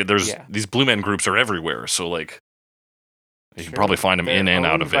said, there's yeah. these Blue Man Groups are everywhere. So like, You can probably find them in and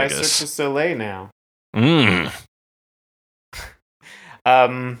out of By Vegas. Cirque du Soleil now. Mm.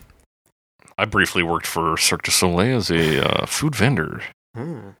 Um, I briefly worked for Cirque du Soleil as a food vendor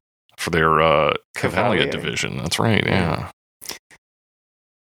hmm. for their Cavalia Cavalier. division. That's right, yeah.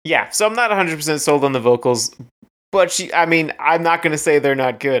 Yeah, so I'm not 100% sold on the vocals, but I'm not going to say they're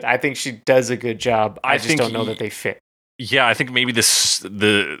not good. I think she does a good job. I just don't know that they fit. Yeah, I think maybe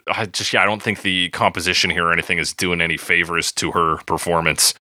I don't think the composition here or anything is doing any favors to her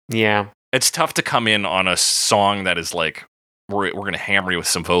performance. Yeah. It's tough to come in on a song that is like, we're going to hammer you with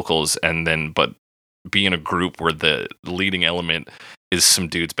some vocals but be in a group where the leading element is some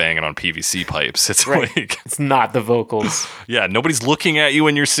dudes banging on PVC pipes. It's right. like, it's not the vocals. Yeah, nobody's looking at you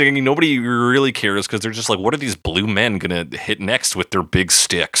when you're singing. Nobody really cares because they're just like, what are these blue men going to hit next with their big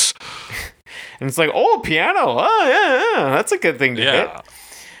sticks? And it's like, oh, piano. Oh, yeah. That's a good thing to hit.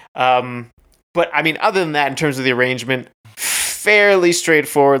 But I mean, other than that, in terms of the arrangement, fairly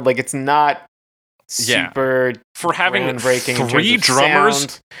straightforward. Like, it's not super for having groundbreaking 3 drummers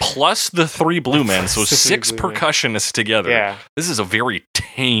sound. plus the 3 blue men, so 6 blue percussionists together. Yeah. This is a very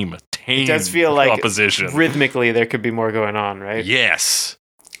tame It does feel like composition. Rhythmically there could be more going on, right? Yes.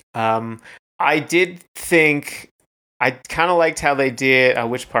 I did think I kind of liked how they did.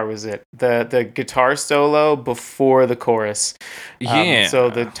 Which part was it? The guitar solo before the chorus. Yeah. So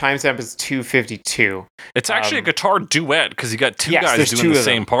the timestamp is 2:52. It's actually a guitar duet because you got 2 guys there's doing 2 the of them.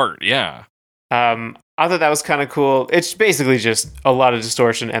 same part. Yeah. I thought that was kind of cool. It's basically just a lot of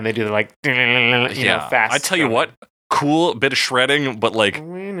distortion, and they do the like, fast. I tell you what, cool bit of obviously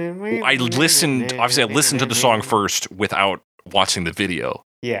I listened to the song first without watching the video.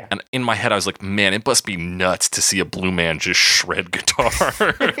 Yeah. And in my head, I was like, man, it must be nuts to see a blue man just shred guitar.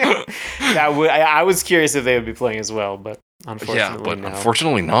 I was curious if they would be playing as well, but unfortunately, no.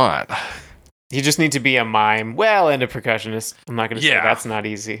 Unfortunately not. You just need to be a mime, and a percussionist. I'm not going to say that's not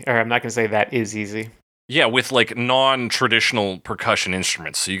easy, or I'm not going to say that is easy. Yeah, with like non-traditional percussion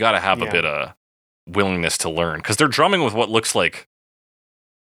instruments, so you got to have a bit of willingness to learn because they're drumming with what looks like,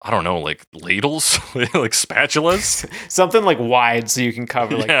 I don't know, like ladles, like spatulas, something like wide so you can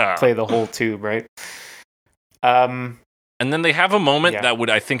cover, play the whole tube, right? And then they have a moment that would,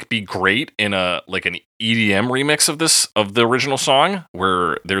 I think, be great in an EDM remix of the original song,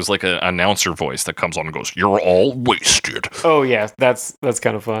 where there's like an announcer voice that comes on and goes, "You're all wasted." Oh yeah, that's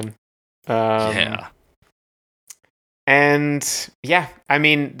kind of fun. And I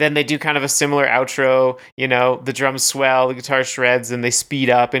mean, then they do kind of a similar outro. The drums swell, the guitar shreds, and they speed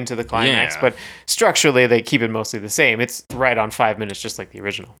up into the climax. But structurally, they keep it mostly the same. It's right on 5 minutes, just like the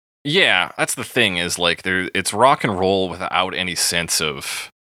original. Yeah, that's the thing, is like it's rock and roll without any sense of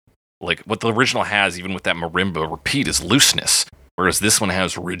like what the original has, even with that marimba repeat, is looseness. Whereas this one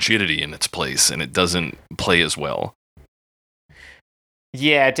has rigidity in its place and it doesn't play as well.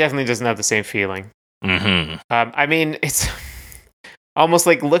 Yeah, it definitely doesn't have the same feeling. Mm-hmm. I mean, it's almost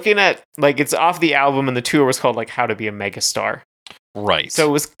like looking at, like, it's off the album and the tour was called like How to Be a Megastar. Right. So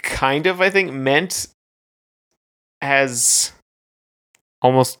it was kind of, I think, meant as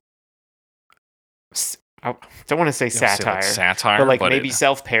almost, I don't want to say satire, but like maybe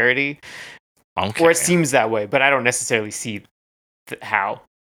self-parody, okay. Or it seems that way, but I don't necessarily see how.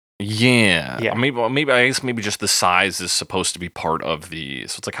 Yeah. Maybe just the size is supposed to be part of the.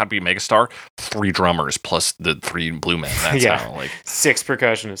 So it's like How to Be a Megastar, 3 drummers plus the 3 blue men. That's how, like, 6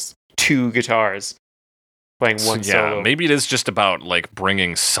 percussionists, 2 guitars playing one solo. Yeah, maybe it is just about like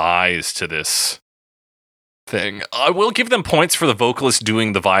bringing size to this thing. I will give them points for the vocalist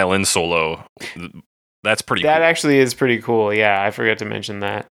doing the violin solo. That's pretty. That cool. actually is pretty cool. Yeah, I forgot to mention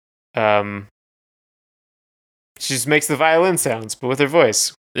that. She just makes the violin sounds, but with her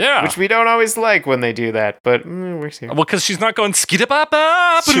voice. Yeah, which we don't always like when they do that, but works here. Well, because she's not going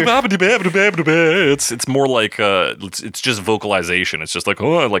skidababa. It's more like it's just vocalization. It's just like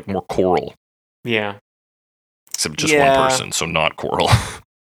like more choral. Yeah, except just one person, so not choral.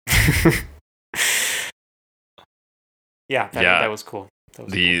 That was cool.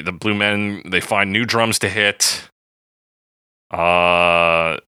 The Blue Men, they find new drums to hit.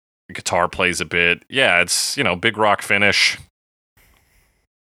 Guitar plays a bit. Yeah, it's big rock finish.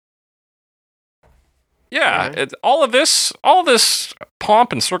 Yeah, all this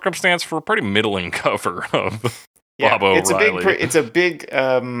pomp and circumstance for a pretty middling cover of Bob O'Reilly. It's a big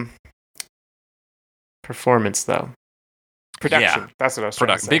performance, though. Production. That's what I was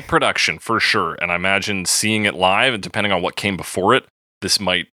trying to say. Big production, for sure. And I imagine seeing it live, and depending on what came before it, this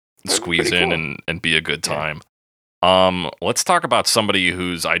might squeeze in and be a good time. Let's talk about somebody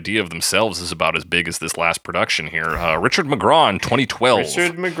whose idea of themselves is about as big as this last production here. Richard McGraw in 2012.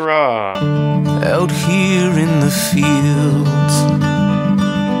 Richard McGraw. Out here in the fields,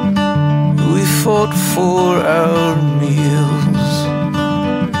 we fought for our meals.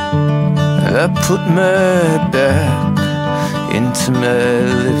 I put my back into my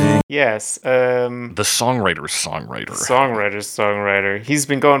living. Yes. The songwriter's songwriter. He's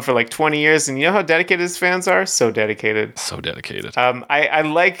been going for like 20 years, and you know how dedicated his fans are? So dedicated. I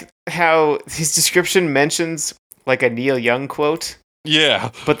like how his description mentions like a Neil Young quote.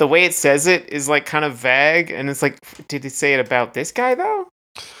 Yeah. But the way it says it is like kind of vague, and it's like, did it say it about this guy though?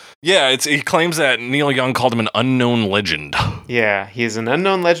 Yeah, he claims that Neil Young called him an unknown legend. Yeah, he is an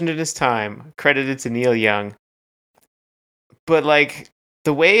unknown legend in his time, credited to Neil Young. But like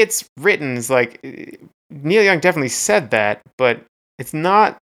the way it's written is like Neil Young definitely said that, but it's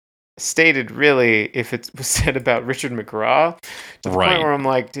not stated really if it was said about Richard McGraw. To the point where I'm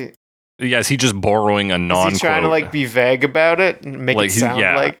like, yeah, is he just borrowing a non-quote? Is he trying to like be vague about it and make it sound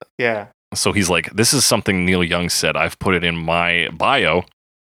like So he's like, this is something Neil Young said. I've put it in my bio.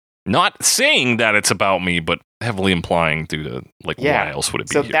 Not saying that it's about me, but heavily implying due to like why else would it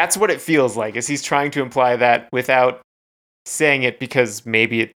be? So here? that's what it feels like. Is he's trying to imply that without saying it because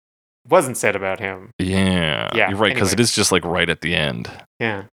maybe it wasn't said about him. Yeah, you're right, because it is just like right at the end.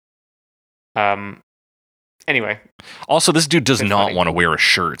 Yeah. Anyway. Also, this dude does not want to wear a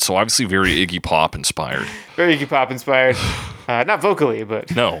shirt, so obviously very Iggy Pop inspired. Very Iggy Pop inspired. Not vocally, but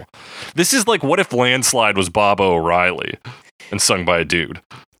no. This is like, what if Landslide was Bob O'Reilly and sung by a dude?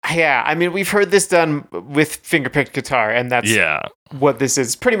 Yeah, I mean, we've heard this done with fingerpicked guitar, and that's what this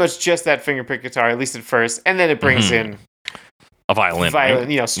is. Pretty much just that fingerpicked guitar, at least at first, and then it brings in a violin, right?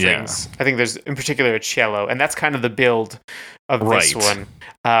 You know, strings. Yeah. I think there's, in particular, a cello, and that's kind of the build of this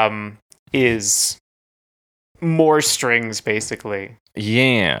one. Is more strings, basically.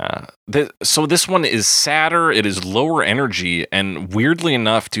 Yeah. So this one is sadder, it is lower energy, and weirdly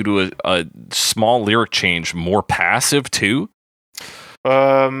enough, due to a small lyric change, more passive, too.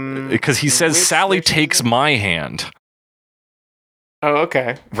 Because he says, Sally takes my hand. Oh,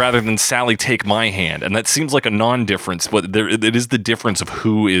 okay. Rather than Sally take my hand. And that seems like a non-difference, but it is the difference of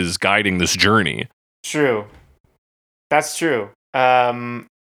who is guiding this journey. True. That's true.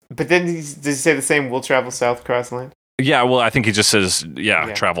 But then does he say the same, we'll travel south across land? Yeah, well, I think he just says,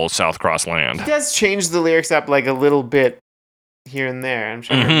 travel south across land. He does change the lyrics up like a little bit here and there. I'm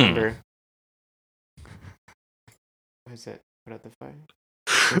trying to remember. What is it? Put out the fire.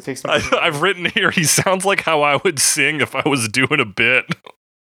 I've written here, he sounds like how I would sing if I was doing a bit.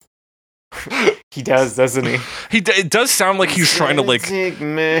 He does, doesn't he? It does sound like he's trying to like,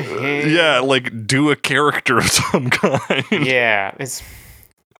 like do a character of some kind. Yeah,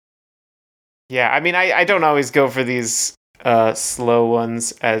 I mean, I don't always go for these slow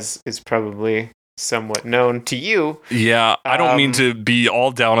ones, as is probably somewhat known to you. Yeah, I don't mean to be all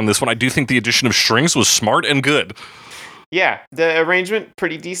down on this one. I do think the addition of strings was smart and good. Yeah, the arrangement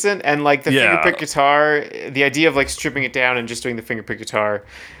pretty decent, and like the fingerpick guitar, the idea of like stripping it down and just doing the fingerpick guitar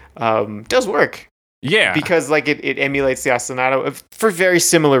does work. Yeah, because like it emulates the ostinato for very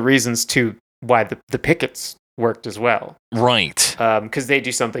similar reasons to why the pickets worked as well. Right. Because they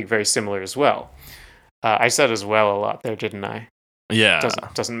do something very similar as well. I said as well a lot there, didn't I? Yeah.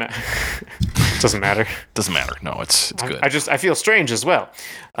 Doesn't matter. Doesn't matter. Doesn't matter. No, it's good. I feel strange as well.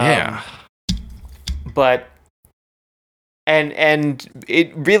 Yeah. But and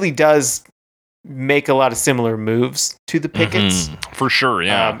it really does make a lot of similar moves to the pickets. For sure,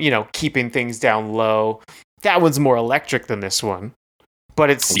 yeah. You know, keeping things down low. That one's more electric than this one. But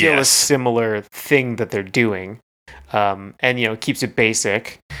it's still a similar thing that they're doing. And, you know, keeps it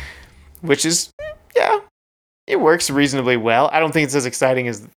basic. Which is, it works reasonably well. I don't think it's as exciting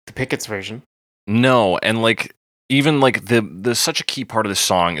as the Pickets version. No, and like, even like the such a key part of the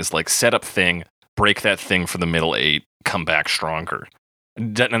song is like set up thing, break that thing for the middle 8, come back stronger.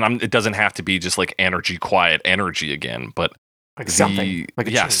 And it doesn't have to be just like quiet energy again, but like something.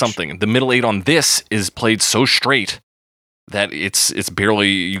 Something. The middle 8 on this is played so straight that it's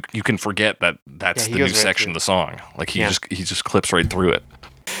barely you can forget that's the new section of the song. Like he just clips right through it.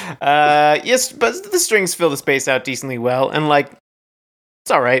 Yes, but the strings fill the space out decently well, and like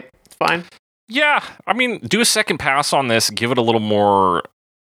it's all right. It's fine. Yeah, I mean, do a second pass on this. Give it a little more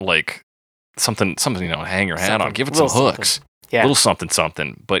like something hang your hat on. Give it some hooks. Yeah. A little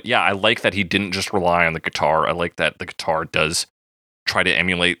something. But yeah, I like that he didn't just rely on the guitar. I like that the guitar does try to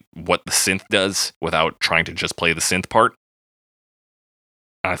emulate what the synth does without trying to just play the synth part.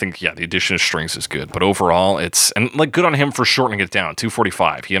 I think, the addition of strings is good. But overall, and good on him for shortening it down.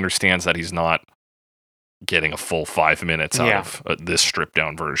 2:45. He understands that he's not getting a full 5 minutes out Yeah. of this stripped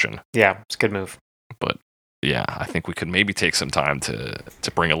down version. Yeah, it's a good move. But yeah, I think we could maybe take some time to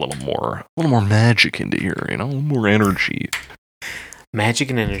bring a little more magic into here, a little more energy. Magic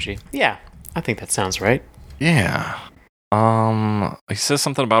and energy. Yeah, I think that sounds right. Yeah. He says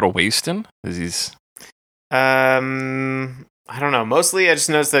something about a wasting. I don't know. Mostly, I just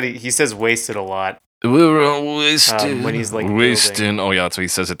noticed that he says wasted a lot. Wasting. When he's, like, wasting. Oh yeah, that's what he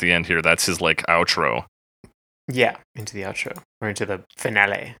says at the end here. That's his like outro. Yeah, into the outro or into the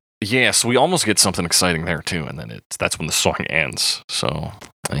finale. Yeah, so we almost get something exciting there too, and then that's when the song ends. So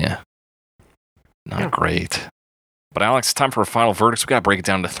yeah, not great. But Alex, it's time for a final verdict. We got to break it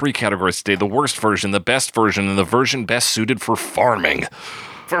down into 3 categories today: the worst version, the best version, and the version best suited for farming.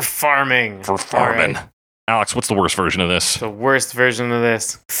 For farming. For farming. All right. Alex, what's the worst version of this? The worst version of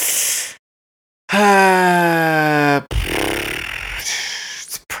this. It's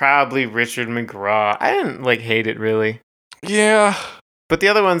probably Richard McGraw. I didn't hate it really. Yeah. But the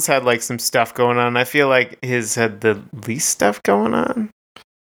other ones had some stuff going on. I feel like his had the least stuff going on.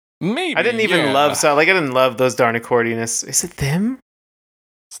 Maybe. I didn't even love I didn't love those darn accordionists. Is it them?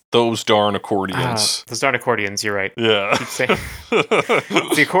 Those darn accordions. Those darn accordions, you're right. Yeah. Keep saying.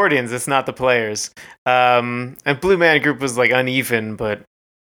 It's the accordions, it's not the players. And Blue Man Group was uneven, but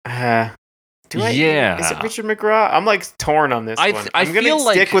is it Richard McGraw? I'm torn on this one. I'm gonna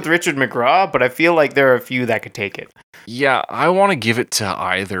stick with Richard McGraw, but I feel like there are a few that could take it. Yeah, I want to give it to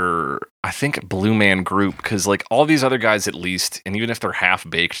either, I think, Blue Man Group, because all these other guys at least, and even if they're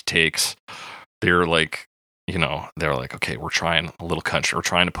half-baked takes, they're they're okay, we're trying a little country. We're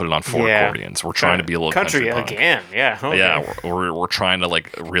trying to put it on 4 accordions. We're trying to be a little country punk. Again. Yeah. Okay. Yeah, we're trying to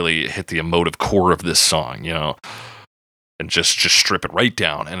really hit the emotive core of this song, and just strip it right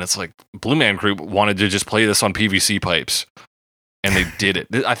down. And it's Blue Man Group wanted to just play this on PVC pipes, and they did it.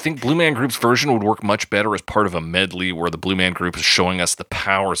 I think Blue Man Group's version would work much better as part of a medley where the Blue Man Group is showing us the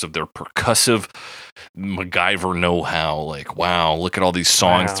powers of their percussive MacGyver know-how. Wow, look at all these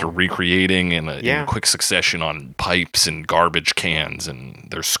songs they're recreating in quick succession on pipes and garbage cans and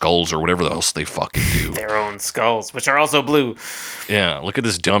their skulls or whatever else they fucking do. Their own skulls, which are also blue. Yeah, look at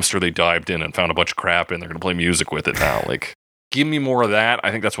this dumpster they dived in and found a bunch of crap in. They're going to play music with it now. Give me more of that.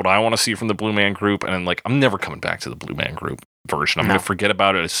 I think that's what I want to see from the Blue Man Group. And then, I'm never coming back to the Blue Man Group version. I'm going to forget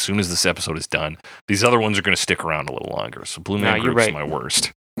about it as soon as this episode is done. These other ones are going to stick around a little longer. So Blue Man Group's my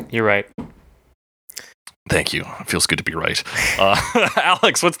worst. You're right. Thank you. It feels good to be right.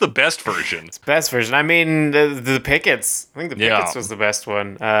 Alex, what's the best version? It's best version. I mean, the Pickets. I think the Pickets was the best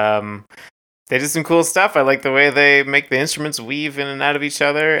one. They did some cool stuff. I like the way they make the instruments weave in and out of each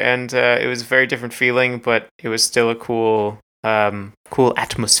other. And it was a very different feeling, but it was still a cool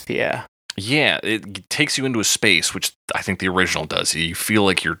atmosphere. Yeah, it takes you into a space, which I think the original does. You feel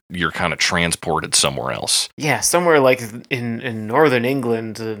like you're kind of transported somewhere else. Yeah, somewhere in northern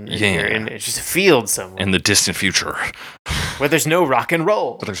England. In just a field somewhere. In the distant future. Where there's no rock and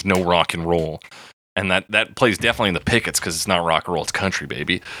roll. But there's no rock and roll. And that plays definitely in the Pickets because it's not rock and roll, it's country,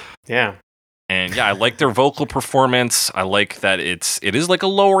 baby. Yeah. And yeah, I like their vocal performance. I like that it is a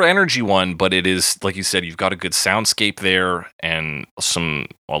lower energy one, but it is, like you said, you've got a good soundscape there and some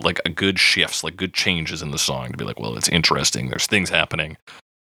a good shifts, good changes in the song to be well, it's interesting. There's things happening.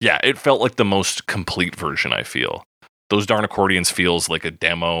 Yeah, it felt like the most complete version, I feel. Those Darn Accordions feels like a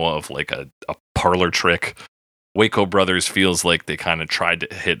demo of a parlor trick. Waco Brothers feels like they kind of tried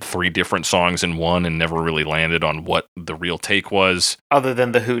to hit 3 different songs in one and never really landed on what the real take was. Other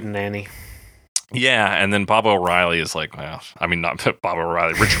than the Hootenanny. Yeah, and then Bob O'Reilly is not Bob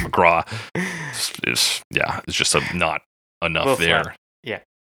O'Reilly, Richard McGraw it's just not enough there. Flat. Yeah.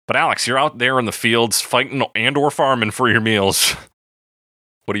 But Alex, you're out there in the fields fighting and or farming for your meals.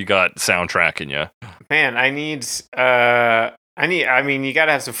 What do you got soundtracking you? Man, you got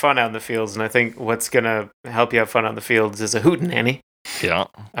to have some fun out in the fields, and I think what's going to help you have fun out in the fields is a Hootenanny. Yeah.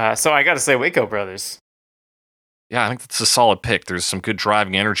 So I got to say Waco Brothers. Yeah, I think that's a solid pick. There's some good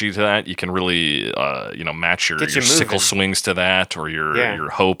driving energy to that. You can really, match your sickle swings to that, or your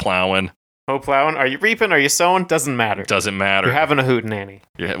hoe plowing. Hoe plowing? Are you reaping? Are you sowing? Doesn't matter. Doesn't matter. You're having a Hootenanny.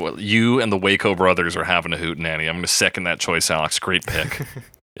 Yeah, well, you and the Waco Brothers are having a Hootenanny. I'm going to second that choice, Alex. Great pick.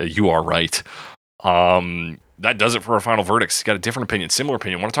 Yeah, you are right. That does it for our final verdicts. You got a different opinion, similar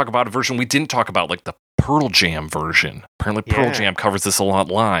opinion. Want to talk about a version we didn't talk about, the Pearl Jam version. Apparently Pearl Jam covers this a lot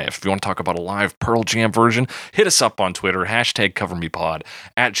live. If you want to talk about a live Pearl Jam version, hit us up on Twitter, #CoverMePod,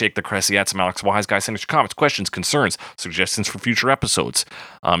 @JakeTheCressy, @SomeAlexWiseGuy. Send us your comments, questions, concerns, suggestions for future episodes.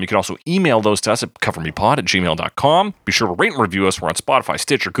 You can also email those to us at covermepod@gmail.com. Be sure to rate and review us. We're on Spotify,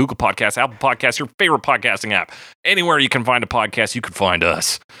 Stitcher, Google Podcasts, Apple Podcasts, your favorite podcasting app. Anywhere you can find a podcast, you can find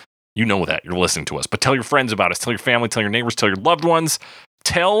us. You know that. You're listening to us. But tell your friends about us. Tell your family. Tell your neighbors. Tell your loved ones.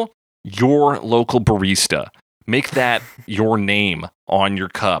 Tell your local barista. Make that your name on your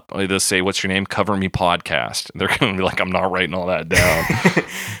cup. They'll say, what's your name? Cover Me Podcast. They're going to be like, I'm not writing all that down.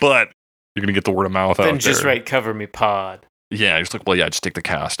 But you're going to get the word of mouth out there. Then just write Cover Me Pod. Yeah, you're just like, well, yeah, just take the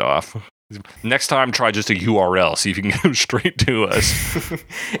cast off. Next time, try just a URL. See if you can go straight to us.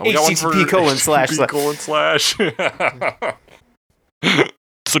 http://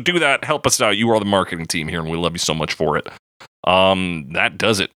 So do that. Help us out. You are the marketing team here, and we love you so much for it. That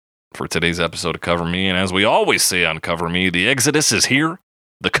does it for today's episode of Cover Me. And as we always say on Cover Me, the Exodus is here.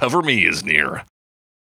 The Cover Me is near.